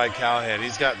try by Callahan.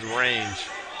 He's got range.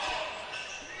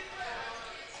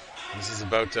 This is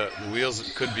about to, the wheels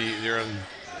could be,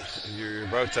 you're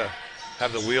about to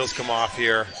have the wheels come off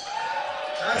here.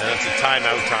 And it's a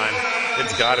timeout time.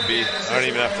 It's got to be. I don't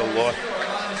even have to look.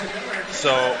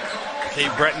 So,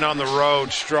 Cape Breton on the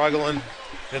road, struggling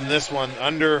in this one.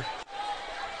 Under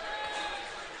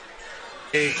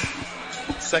a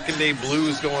second day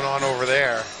blues going on over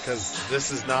there, because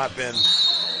this has not been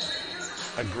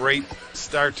a great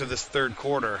start to this third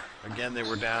quarter. Again, they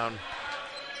were down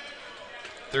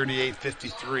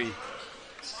 38-53.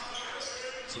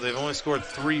 So they've only scored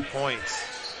 3 points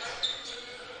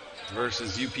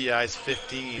versus UPEI's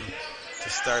 15 to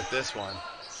start this one.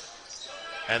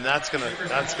 And that's gonna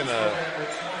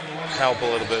help a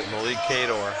little bit. Malik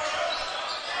Kador.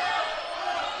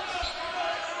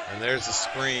 And there's the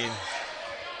screen.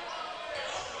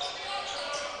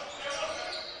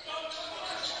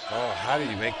 Oh, how do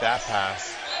you make that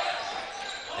pass?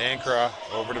 Ankara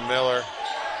over to Miller.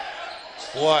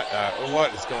 What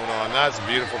is going on? That's a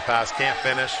beautiful pass. Can't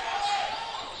finish.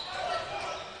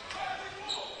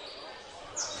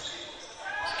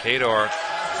 Kador,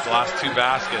 his last two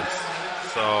baskets.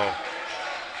 So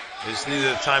they just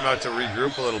needed a timeout to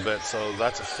regroup a little bit. So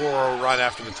that's a 4-0 run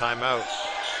after the timeout.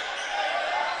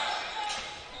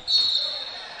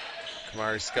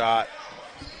 Kamari Scott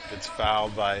Gets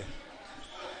fouled by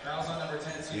Fouls on number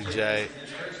 10, EJ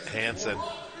Hansen.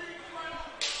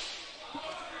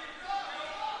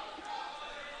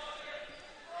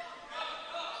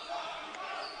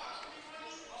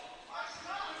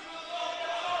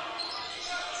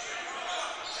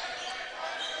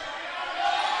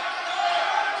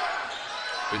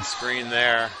 Good screen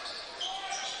there.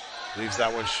 Leaves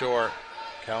that one short.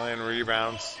 Callahan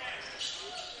rebounds.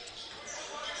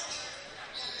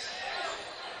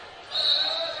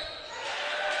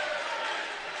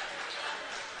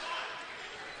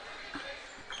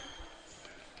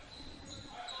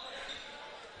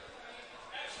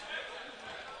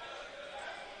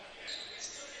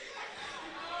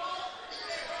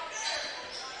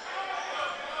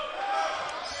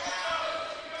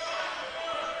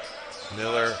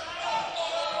 Miller.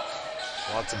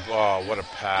 Lots of, oh, what a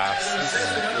pass.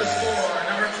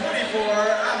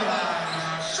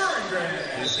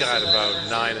 He's got about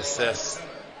 9 assists.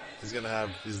 He's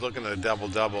looking at a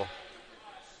double-double.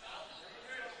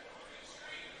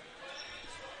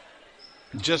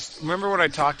 Just remember what I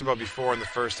talked about before in the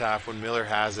first half when Miller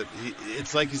has it.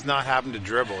 It's like he's not having to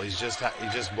dribble. It's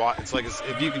like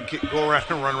if you could go around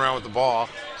and run around with the ball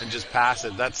and just pass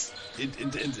it.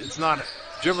 It's not,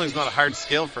 dribbling's not a hard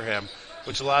skill for him,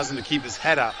 which allows him to keep his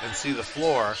head up and see the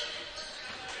floor.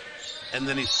 And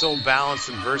then he's so balanced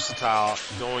and versatile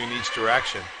going in each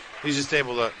direction. He's just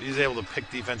able to pick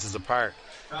defenses apart,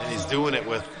 and he's doing it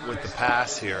with the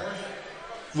pass here,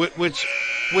 which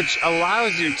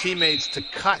allows your teammates to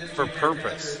cut for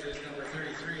purpose.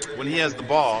 When he has the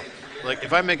ball, like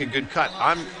if I make a good cut,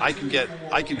 I could get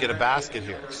a basket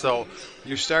here. So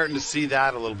you're starting to see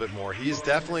that a little bit more. He's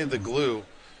definitely the glue,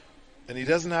 and he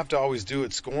doesn't have to always do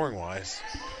it scoring wise.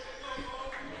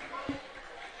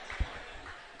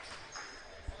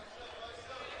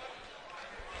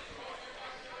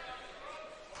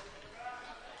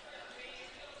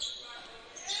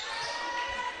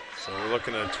 So we're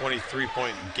looking at a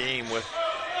 23-point game with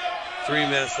 3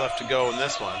 minutes left to go in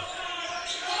this one,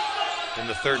 in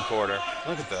the third quarter.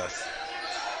 Look at this.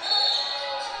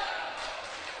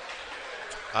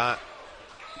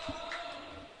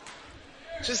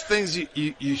 Just things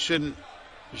you shouldn't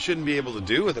be able to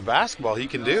do with a basketball. He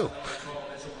can do.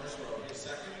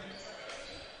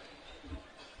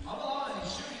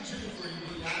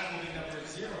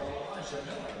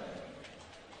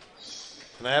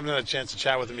 And I haven't had a chance to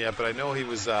chat with him yet, but I know he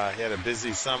had a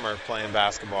busy summer playing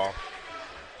basketball.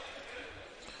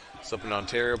 He's up in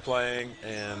Ontario playing,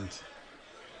 and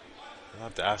I'll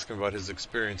have to ask him about his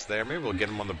experience there. Maybe we'll get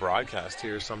him on the broadcast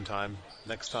here sometime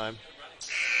next time.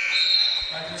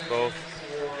 It's both.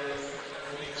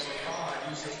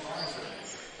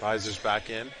 Pfizer's back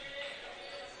in.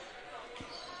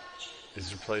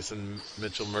 He's replacing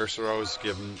Mitchell Mersereau. He's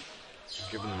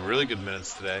given him really good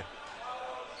minutes today.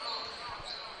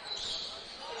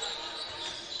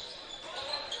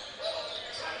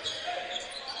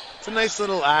 It's a nice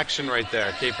little action right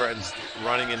there. Cape Breton's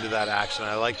running into that action.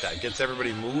 I like that. Gets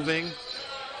everybody moving.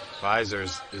 Pfizer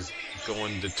is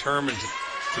going determined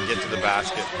to get to the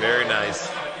basket. Very nice.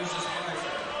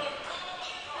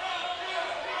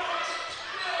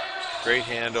 Great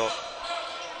handle.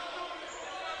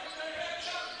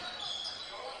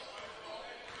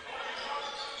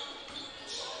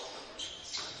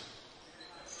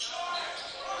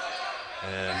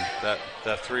 And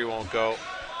that three won't go.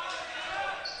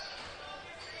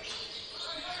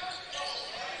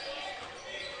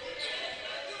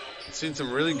 Seen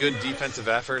some really good defensive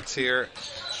efforts here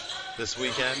this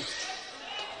weekend.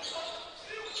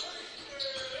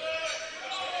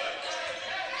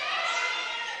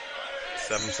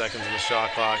 Seven seconds in the shot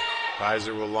clock.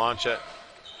 Pfizer will launch it.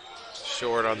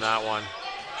 Short on that one.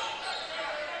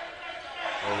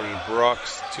 Over to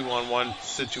Brooks. 2-on-1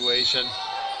 situation.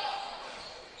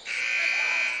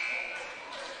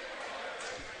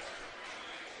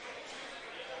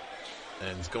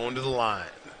 And it's going to the line.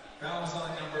 Fouls on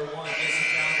number 1, Jason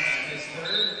Callahan, his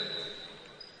third.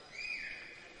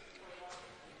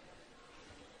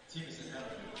 Team is in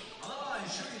penalty. On the line,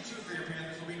 shooting 2 for your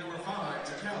Panthers will be number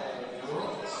 5, Darrell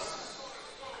Brooks.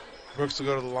 Brooks will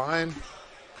go to the line.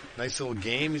 Nice little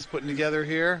game he's putting together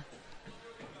here.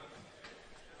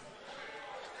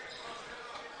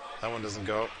 That one doesn't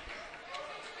go.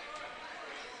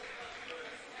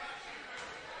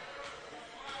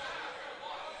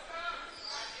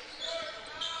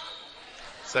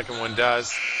 Second one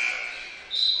does.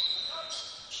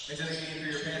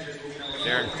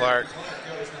 Darren Clark,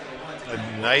 a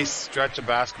nice stretch of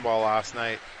basketball last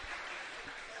night.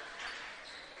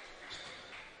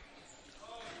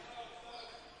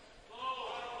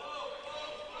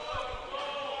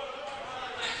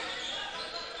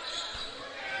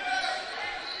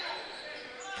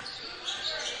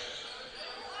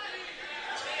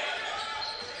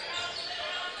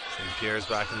 Pierre's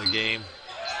back in the game.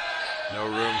 No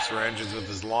room. Surrenders with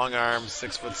his long arms,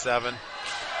 6'7".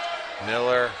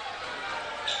 Miller.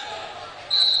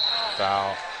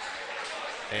 Foul.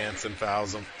 Hansen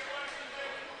fouls him.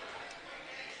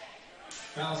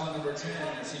 Fouls on number 10,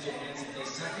 CJ Hansen, his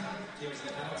second. Gives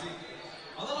the penalty.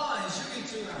 On the line,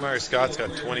 shooting 2. Kamari Scott's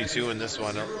got 22 in this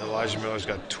one. Elijah Miller's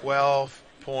got 12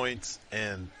 points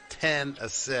and 10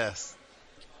 assists.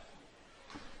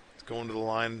 He's going to the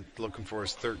line looking for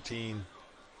his 13.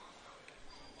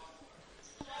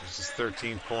 This is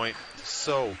 13th point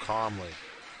so calmly.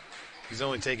 He's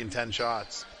only taken 10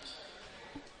 shots.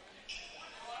 He's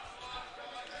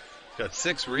got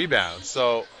 6 rebounds.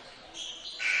 So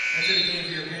Enter the game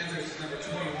for your Panthers, number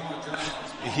 21, John.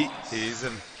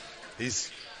 he's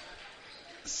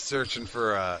searching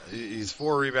for he's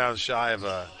 4 rebounds shy of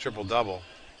a triple-double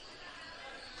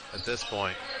at this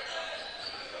point.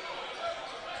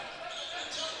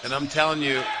 And I'm telling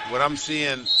you, what I'm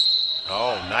seeing,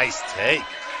 oh, nice take.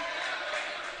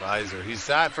 Visor. He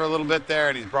sat for a little bit there,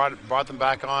 and he's brought them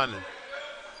back on. And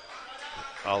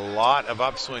a lot of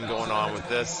upswing going on with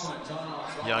this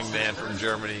young man from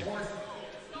Germany.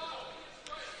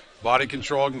 Body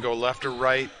control, can go left or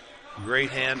right. Great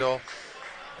handle.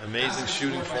 Amazing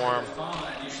shooting form.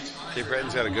 Cape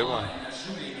Breton's got a good one.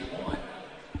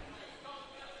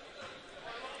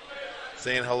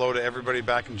 Saying hello to everybody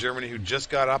back in Germany who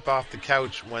just got up off the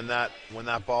couch when that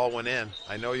ball went in.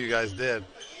 I know you guys did.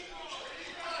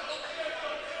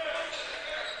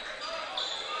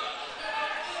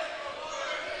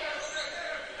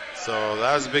 So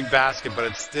that was a big basket, but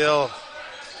it's still,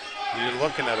 you're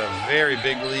looking at a very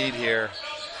big lead here.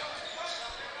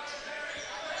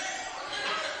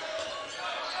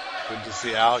 Good to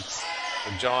see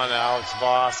John Alex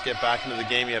Voss get back into the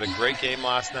game. He had a great game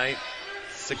last night.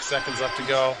 6 seconds left to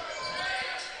go.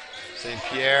 St.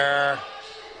 Pierre,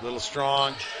 a little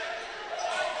strong.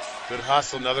 Good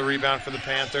hustle, another rebound for the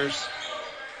Panthers.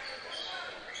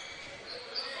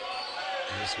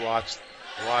 Just watch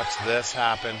this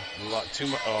happen.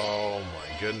 Oh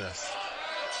my goodness.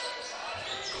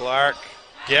 Clark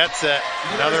gets it.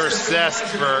 Another assist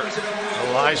for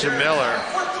Elijah Miller.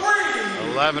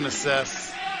 11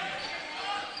 assists.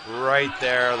 Right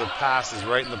there. The pass is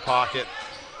right in the pocket.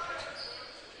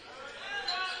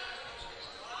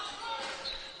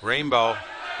 Rainbow.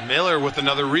 Miller with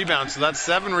another rebound. So that's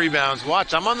 7 rebounds.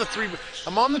 Watch. I'm on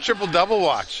the triple-double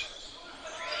watch.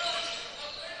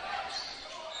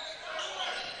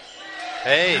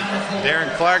 Hey,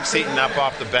 Darren Clark's heating up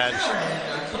off the bench.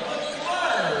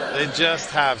 They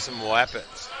just have some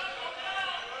weapons.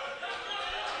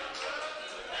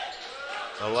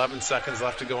 11 seconds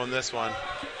left to go in this one.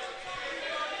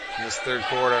 In this third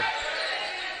quarter.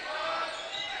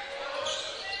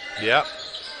 Yep.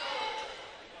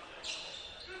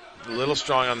 A little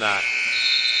strong on that.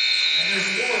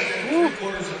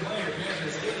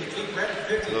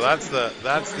 So that's the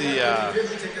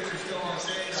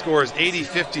score is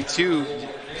 80-52.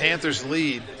 Panthers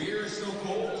lead.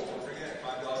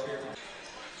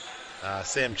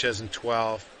 Sam Chisholm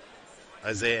 12.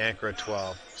 Isaiah Anchor at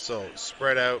 12. So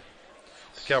spread out.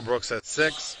 Kel Brooks at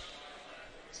 6.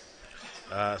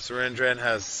 Surendran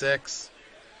has 6.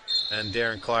 And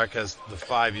Darren Clark has the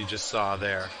 5 you just saw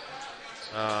there.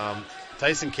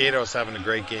 Tyson Cato's having a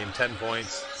great game. 10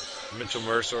 points. Mitchell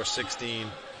Mersereau 16.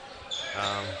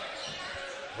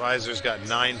 Visor's got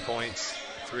 9 points.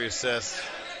 3 assists,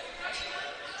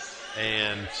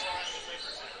 and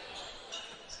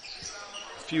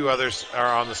a few others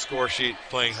are on the score sheet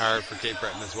playing hard for Cape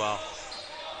Breton as well.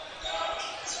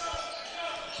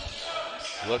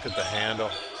 Look at the handle.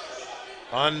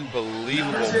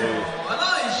 Unbelievable move.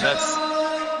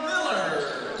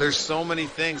 There's so many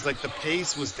things. Like the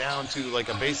pace was down to like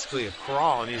basically a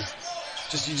crawl, and you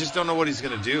just don't know what he's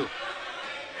going to do.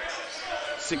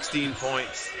 16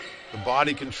 points. The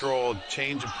body control,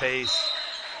 change of pace.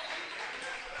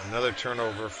 Another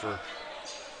turnover for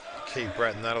Cape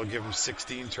Breton. That'll give him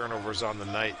 16 turnovers on the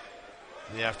night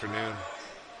in the afternoon.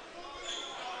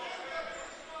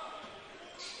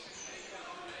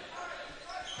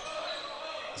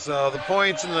 So the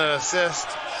points and the assist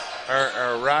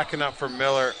are racking up for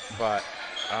Miller, but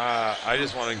I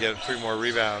just want to get 3 more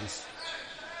rebounds.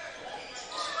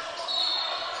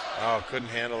 Oh, couldn't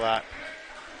handle that.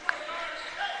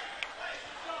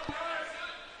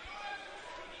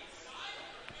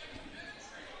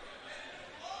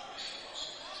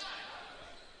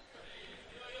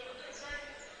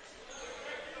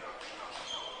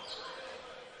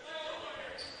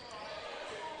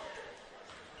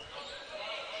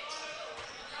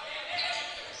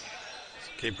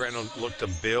 Cape Breton will look to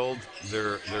build.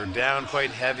 They're down quite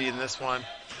heavy in this one.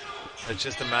 It's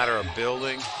just a matter of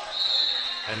building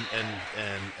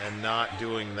and not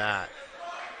doing that.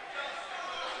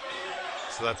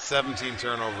 So that's 17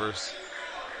 turnovers.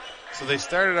 So they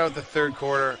started out the third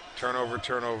quarter, turnover,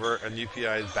 and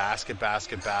UPEI basket.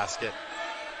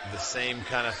 The same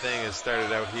kind of thing as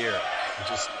started out here.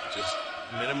 Just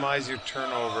minimize your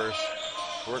turnovers.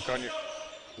 Work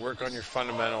on your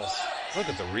fundamentals. Look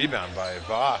at the rebound by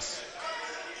Voss.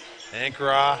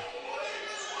 Ankara.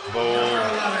 Boom.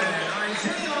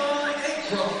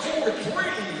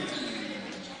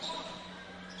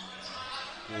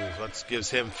 That gives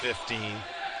him 15.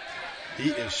 He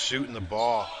is shooting the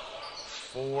ball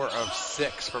 4 of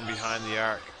 6 from behind the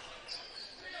arc.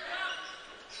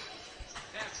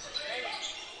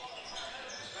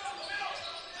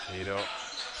 Cato.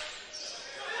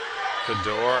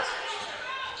 Cador.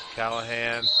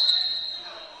 Callahan.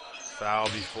 Foul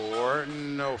before.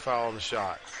 No foul on the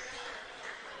shot.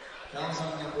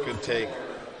 Good take.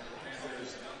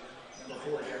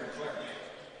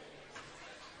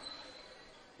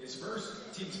 His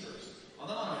first, team's first. On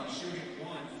the line, he's shooting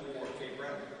 1 for Cape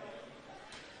Breton.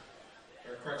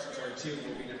 Or correction, sorry, 2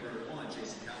 will be number 1,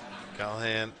 Jason Callahan.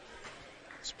 Callahan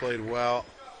has played well.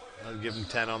 I'll give him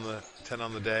 10 on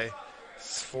the day.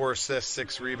 4 assists,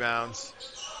 6 rebounds.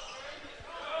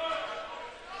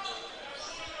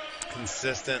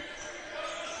 Consistent.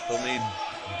 They'll need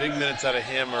big minutes out of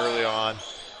him early on,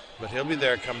 but he'll be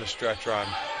there come the stretch run.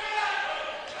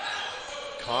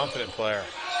 Confident player.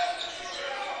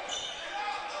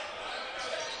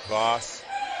 Voss.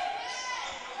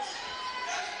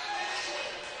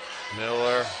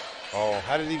 Miller. Oh,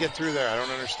 how did he get through there? I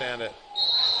don't understand it.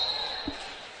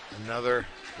 Another,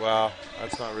 well,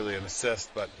 that's not really an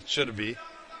assist, but it should be.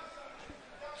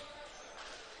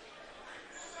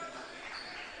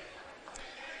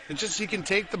 It's just he can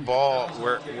take the ball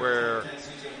where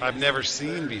I've never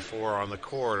seen before on the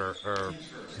court, or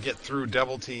get through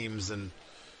double teams and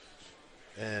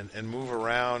move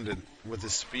around, and with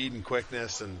his speed and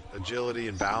quickness and agility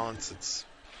and balance.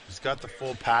 He's got the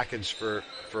full package for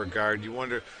a guard. You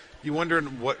wonder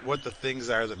what the things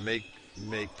are that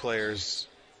make players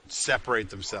separate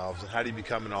themselves, and how do you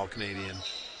become an All-Canadian?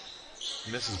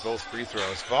 Misses both free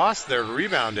throws. Voss there to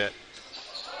rebound it.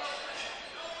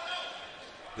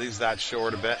 Leaves that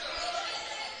short a bit.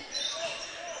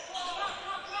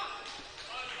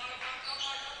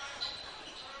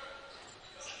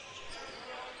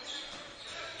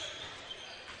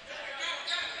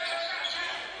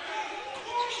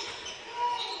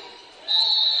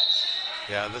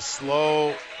 Yeah, the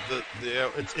slow,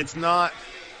 it's not.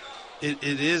 It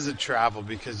is a travel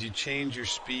because you change your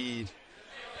speed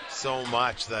so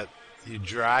much that you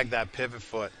drag that pivot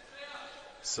foot.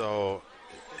 So.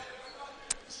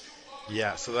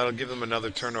 Yeah, so that'll give them another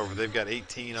turnover. They've got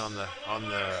 18 on the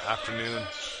afternoon.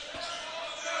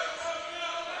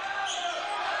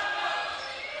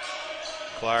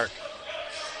 Clark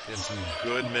getting some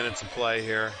good minutes of play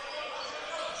here.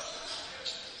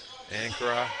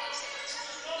 Ankara.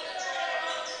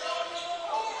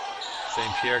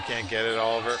 St. Pierre can't get it,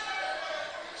 Oliver.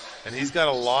 And he's got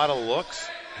a lot of looks.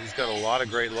 He's got a lot of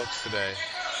great looks today.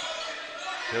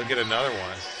 He'll get another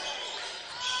one.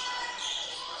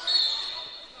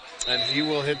 And he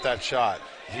will hit that shot.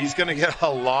 He's going to get a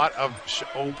lot of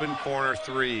open corner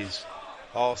threes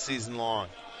all season long.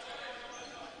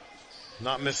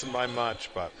 Not missing by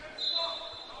much, but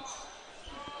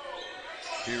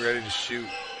be ready to shoot.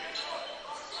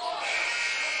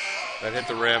 That hit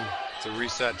the rim. It's a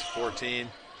reset to 14.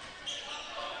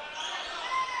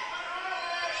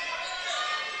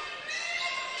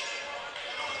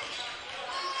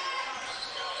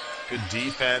 Good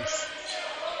defense.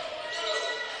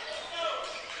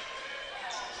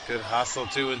 Good hustle,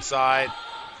 too, inside.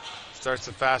 Starts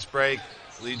a fast break.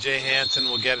 Lee J. Hansen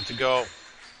will get it to go.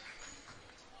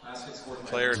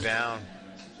 Player down.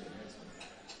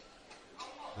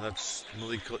 That's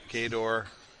Malik Kador.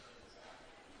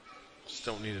 Just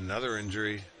don't need another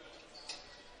injury.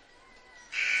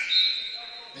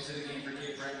 Into the game for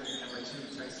Cape Breton, number 2,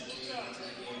 Tyson King.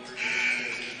 Into the game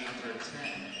for number 10.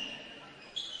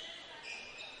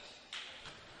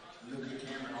 Luka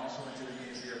Cameron also into the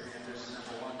game for your Panthers.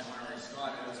 Number 1, Kamari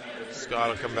Scott. Scott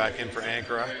will come back in for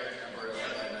Ankara.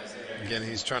 Again,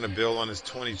 he's trying to build on his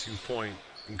 22-point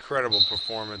incredible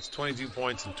performance. 22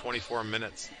 points in 24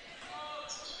 minutes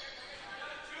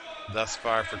thus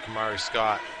far for Kamari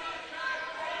Scott.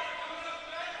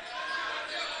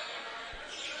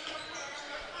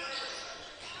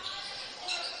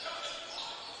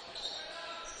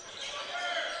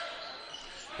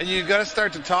 And you got to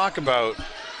start to talk about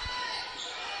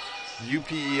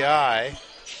UPEI and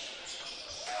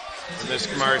this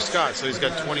Kamari Scott. So he's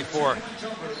got 24.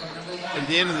 At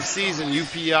the end of the season,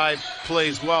 UPEI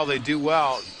plays well. They do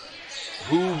well.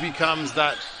 Who becomes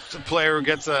that player who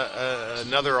gets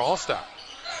another All-Star?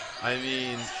 I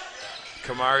mean,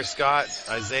 Kamari Scott,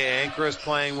 Isaiah Anchor is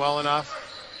playing well enough.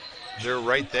 They're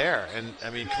right there. And,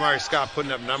 I mean, Kamari Scott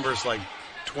putting up numbers like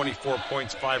 24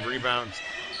 points, 5 rebounds,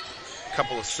 a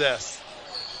couple assists.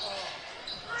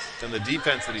 And the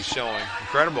defense that he's showing,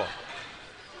 incredible.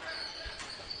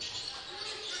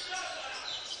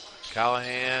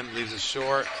 Callahan leaves it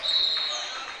short.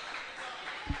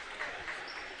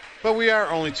 But we are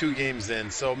only 2 games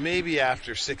in, so maybe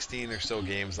after 16 or so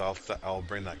games, I'll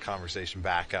bring that conversation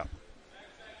back up.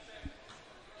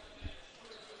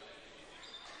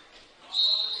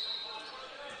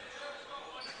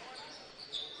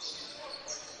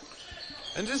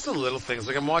 And just the little things,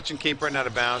 like I'm watching Cape Breton out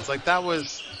of bounds. Like that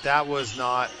was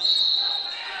not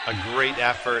a great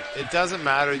effort. It doesn't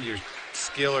matter your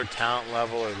skill or talent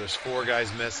level, or there's 4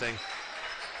 guys missing.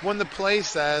 When the play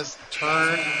says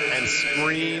turn and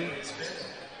screen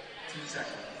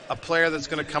a player that's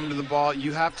going to come to the ball,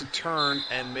 you have to turn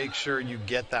and make sure you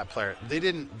get that player. They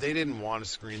didn't want to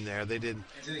screen there. They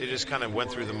just kind of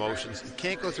went through the motions. You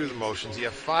can't go through the motions. You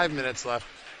have 5 minutes left,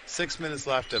 6 minutes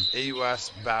left of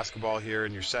AUS basketball here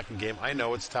in your second game. I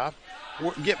know it's tough.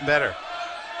 Get better.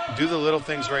 Do the little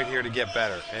things right here to get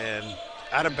better. And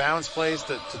out of bounds plays,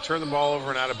 to turn the ball over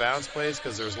and out of bounds plays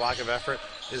because there's lack of effort,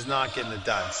 is not getting it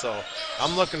done. So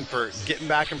I'm looking for getting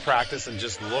back in practice and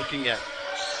just looking at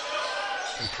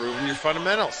improving your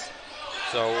fundamentals.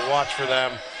 So we'll watch for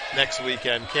them next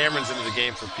weekend. Cameron's into the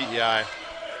game for PEI.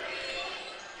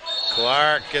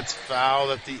 Clark gets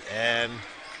fouled at the end.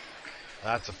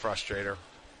 That's a frustrator.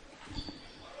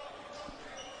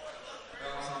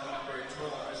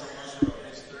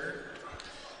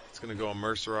 It's going to go on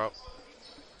Mersereau.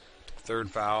 3rd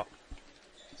foul.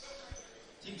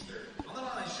 Team's third. On the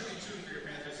line, shooting 2 for your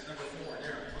Panthers is number 4,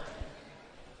 Darrell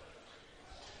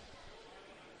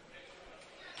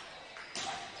Glenn.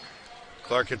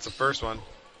 Clark hits the first one.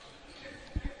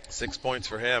 6 points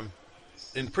for him.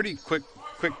 In pretty quick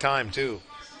time, too.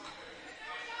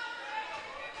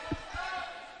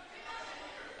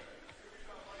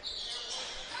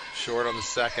 Short on the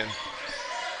second.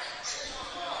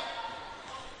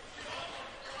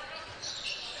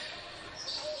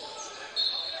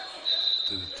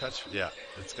 Did it touch? Yeah,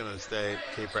 it's going to stay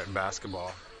Cape Breton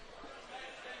basketball.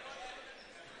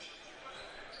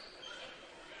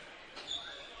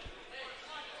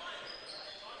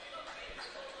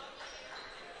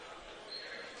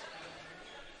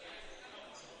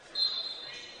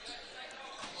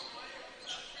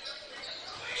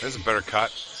 There's a better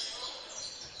cut.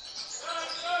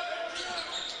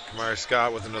 Kamari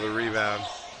Scott with another rebound.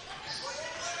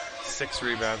 6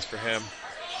 rebounds for him.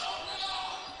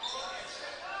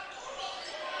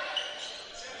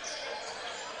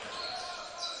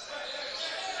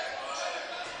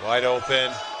 Wide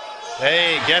open.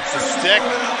 Hey, gets the stick.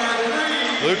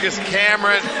 Lucas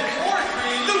Cameron.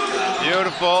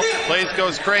 Beautiful. Place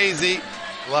goes crazy.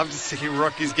 Love to see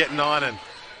rookies getting on and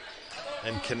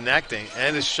connecting.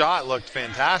 And his shot looked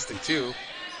fantastic, too,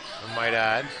 I might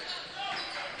add.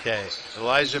 Okay,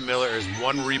 Elijah Miller is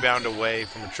 1 rebound away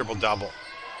from a triple-double.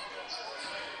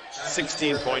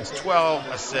 16 points, 12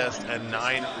 assists, and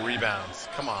 9 rebounds.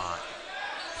 Come on.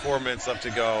 4 minutes left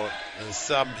to go. And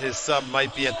his sub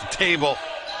might be at the table.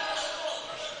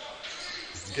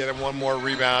 Let's get him 1 more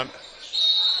rebound.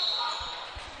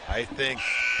 I think.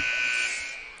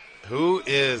 Who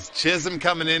is Chisholm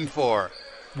coming in for?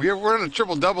 We're on a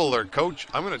triple-double alert, Coach.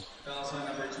 I'm going to.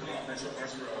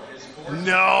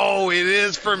 No, it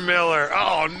is for Miller.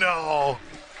 Oh, no.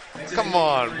 Come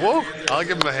on. Whoa. I'll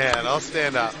give him a hand. I'll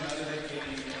stand up.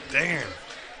 Damn.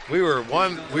 We were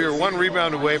one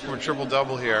rebound away from a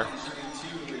triple-double here.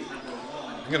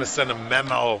 I'm going to send a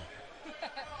memo.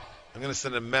 I'm going to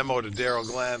send a memo to Darrell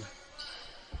Glenn.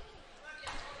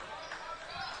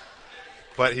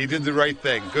 But he did the right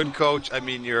thing. Good coach. I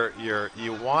mean,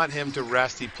 you want him to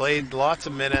rest. He played lots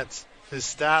of minutes. His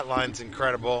stat line's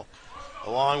incredible.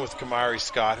 Along with Kamari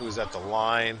Scott, who was at the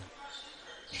line.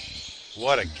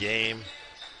 What a game.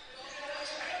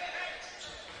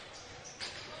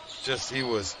 He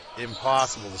was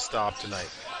impossible to stop tonight.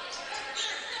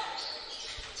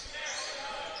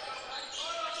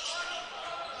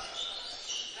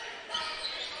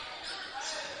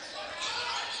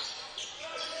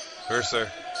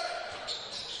 Mercer.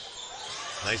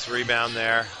 Nice rebound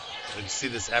there. Did you see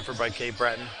this effort by Cape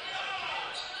Breton?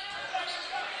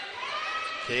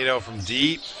 Cato from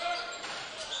deep.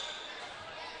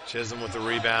 Chisholm with the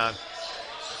rebound.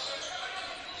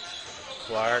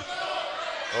 Clark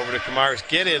over to Kamari.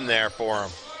 Get in there for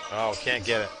him. Oh, can't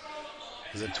get it.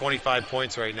 He's at 25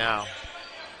 points right now.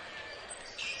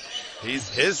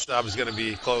 His sub is going to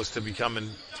be close to come in.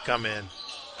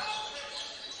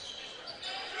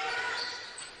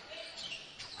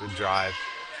 Good drive.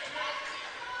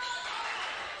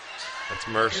 That's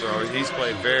Mersereau. He's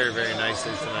played very, very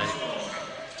nicely tonight.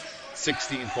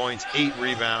 16 points, 8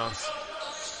 rebounds.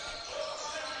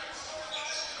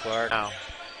 Clark now.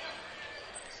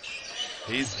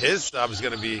 His sub is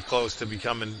going to be close to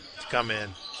come in.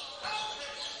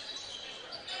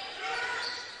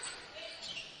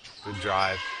 Good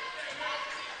drive.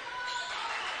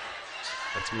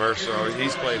 That's Mersereau.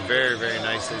 He's played very, very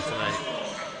nicely tonight.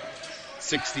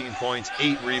 16 points,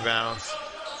 8 rebounds.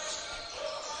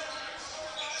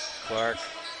 Clark.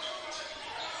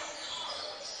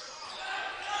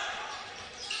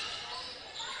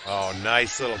 Oh,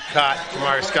 nice little cut.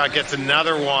 Kamari Scott gets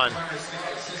another one.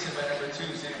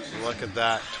 Look at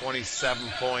that, 27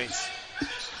 points.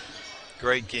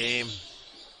 Great game.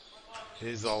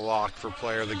 He's a lock for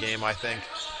player of the game, I think.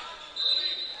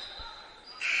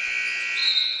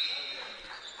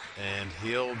 And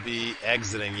he'll be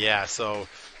exiting, yeah, so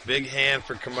big hand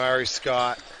for Kamari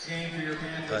Scott.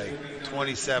 Like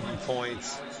 27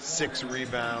 points, 6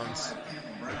 rebounds,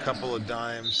 a couple of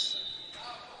dimes.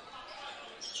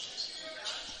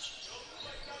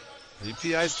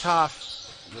 UPEI's tough.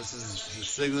 This is the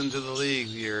signaling to the league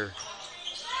here.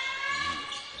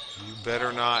 You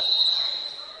better not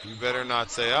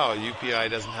say, oh, UPEI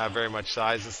doesn't have very much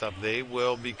size and stuff. They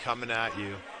will be coming at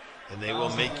you, and they will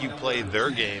make you play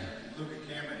their game,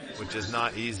 which is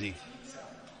not easy.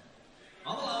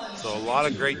 So a lot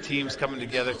of great teams coming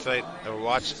together tonight. I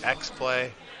watched X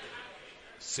play.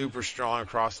 Super strong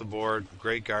across the board.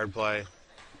 Great guard play.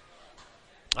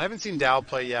 I haven't seen Dow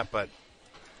play yet, but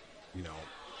you know,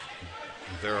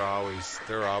 they're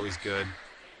always good.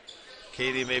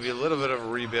 Katie, maybe a little bit of a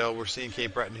rebuild. We're seeing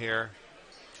Cape Breton here.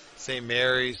 St.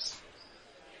 Mary's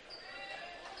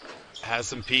has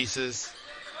some pieces.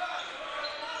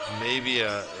 Maybe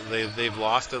they've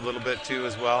lost a little bit too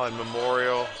as well. And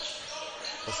Memorial,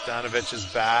 Ostanovich is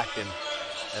back,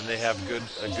 and they have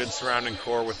a good surrounding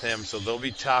core with him. So they'll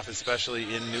be tough, especially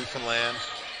in Newfoundland.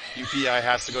 UPEI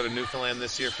has to go to Newfoundland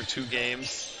this year for 2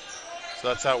 games. So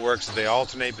that's how it works. They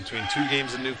alternate between 2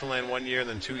 games in Newfoundland one year and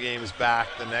then 2 games back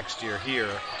the next year here.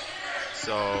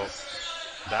 So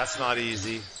that's not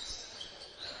easy.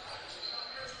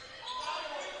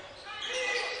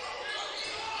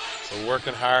 So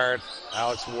working hard.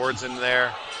 Alex Ward's in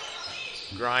there,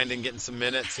 grinding, getting some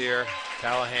minutes here.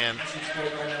 Callahan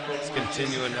is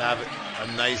continuing to have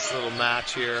a nice little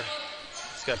match here.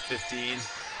 He's got 15.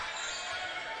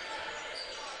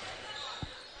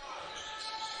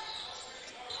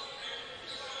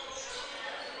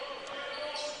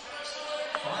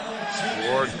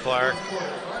 Ward, Clark.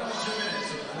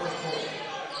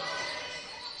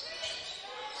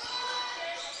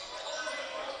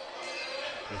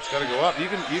 It's got to go up. You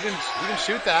can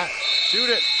shoot that. Shoot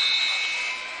it.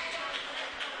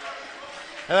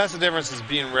 And that's the difference, is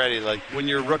being ready. Like when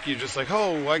you're a rookie, you're just like,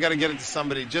 oh, I got to get it to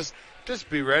somebody. Just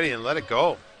be ready and let it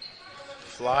go.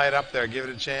 Fly it up there. Give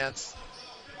it a chance.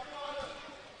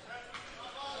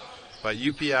 But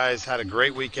UPEI has had a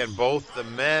great weekend. Both the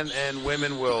men and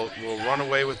women will run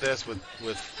away with this with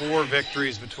 4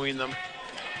 victories between them.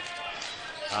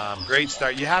 Great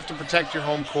start. You have to protect your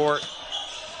home court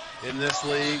in this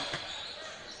league.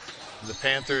 The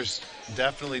Panthers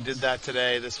definitely did that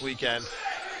today, this weekend.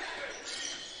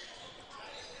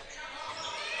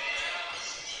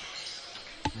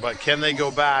 But can they go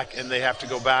back? And they have to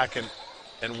go back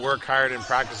and work hard and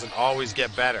practice and always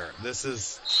get better. This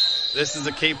is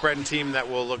a Cape Breton team that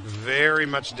will look very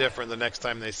much different the next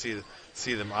time they see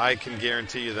them. I can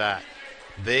guarantee you that.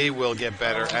 They will get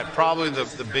better at probably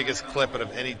the biggest clip out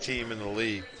of any team in the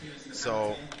league.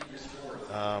 So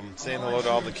saying hello to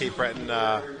all the Cape Breton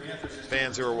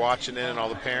fans who are watching in and all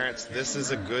the parents. This is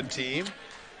a good team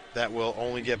that will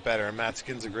only get better. And Matt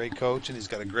Skin's a great coach, and he's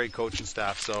got a great coaching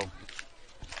staff. So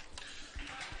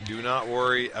do not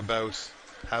worry about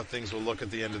how things will look at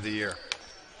the end of the year.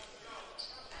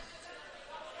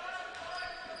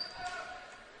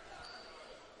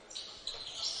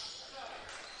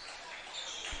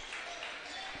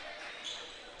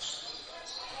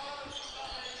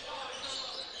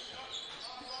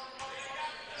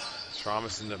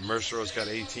 Thomas and Mersereau's got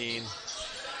 18.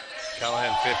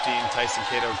 Callahan 15. Tyson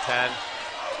Cato 10.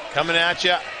 Coming at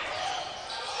you.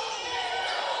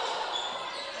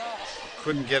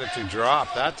 couldn't get it to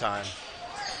drop that time.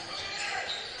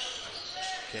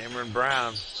 Cameron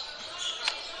Brown.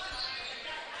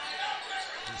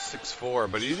 He's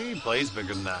 6'4", but he plays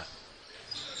bigger than that.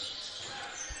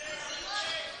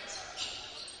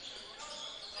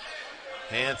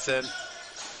 Hansen.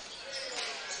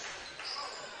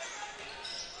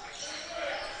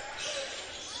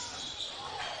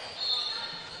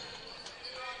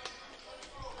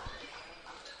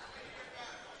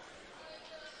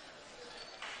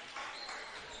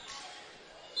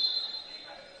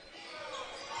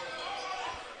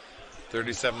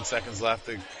 .37 seconds left.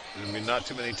 There'll be not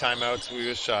too many timeouts. We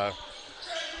wish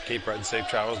Cape Breton safe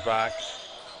travels back.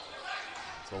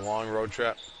 It's a long road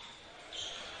trip.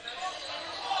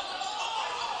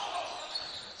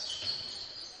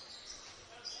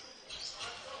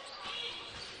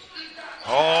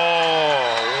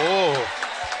 Oh,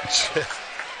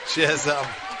 Chisholm,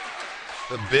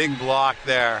 the big block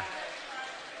there.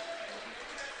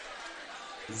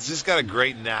 He's just got a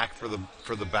great knack for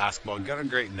the basketball. Got a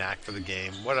great knack for the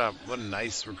game. What a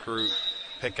nice recruit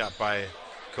pickup by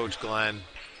Coach Glenn.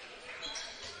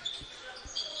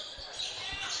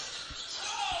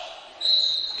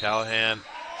 Callahan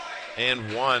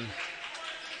and one.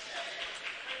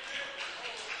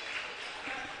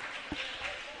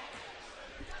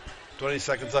 .20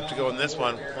 seconds left to go in this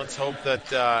one. Let's hope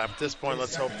that at this point,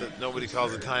 let's hope that nobody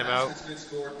calls a timeout.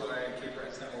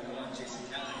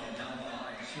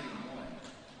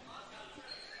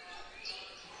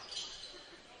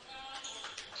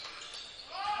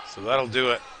 So that'll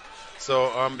do it. So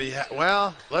on behalf,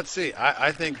 well, let's see.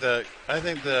 I think the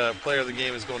player of the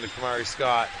game is going to Kamari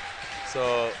Scott.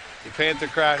 So the Panther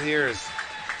crowd here is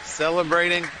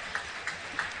celebrating.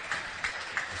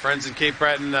 Friends in Cape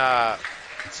Breton,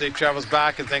 safe travels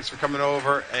back, and thanks for coming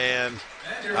over. And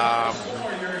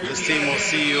this team will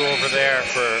see you over there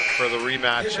for the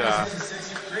rematch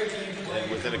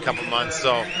within a couple months.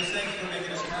 So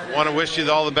I want to wish you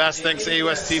all the best. Thanks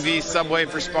AUS TV, Subway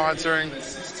for sponsoring.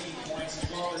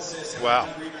 Wow.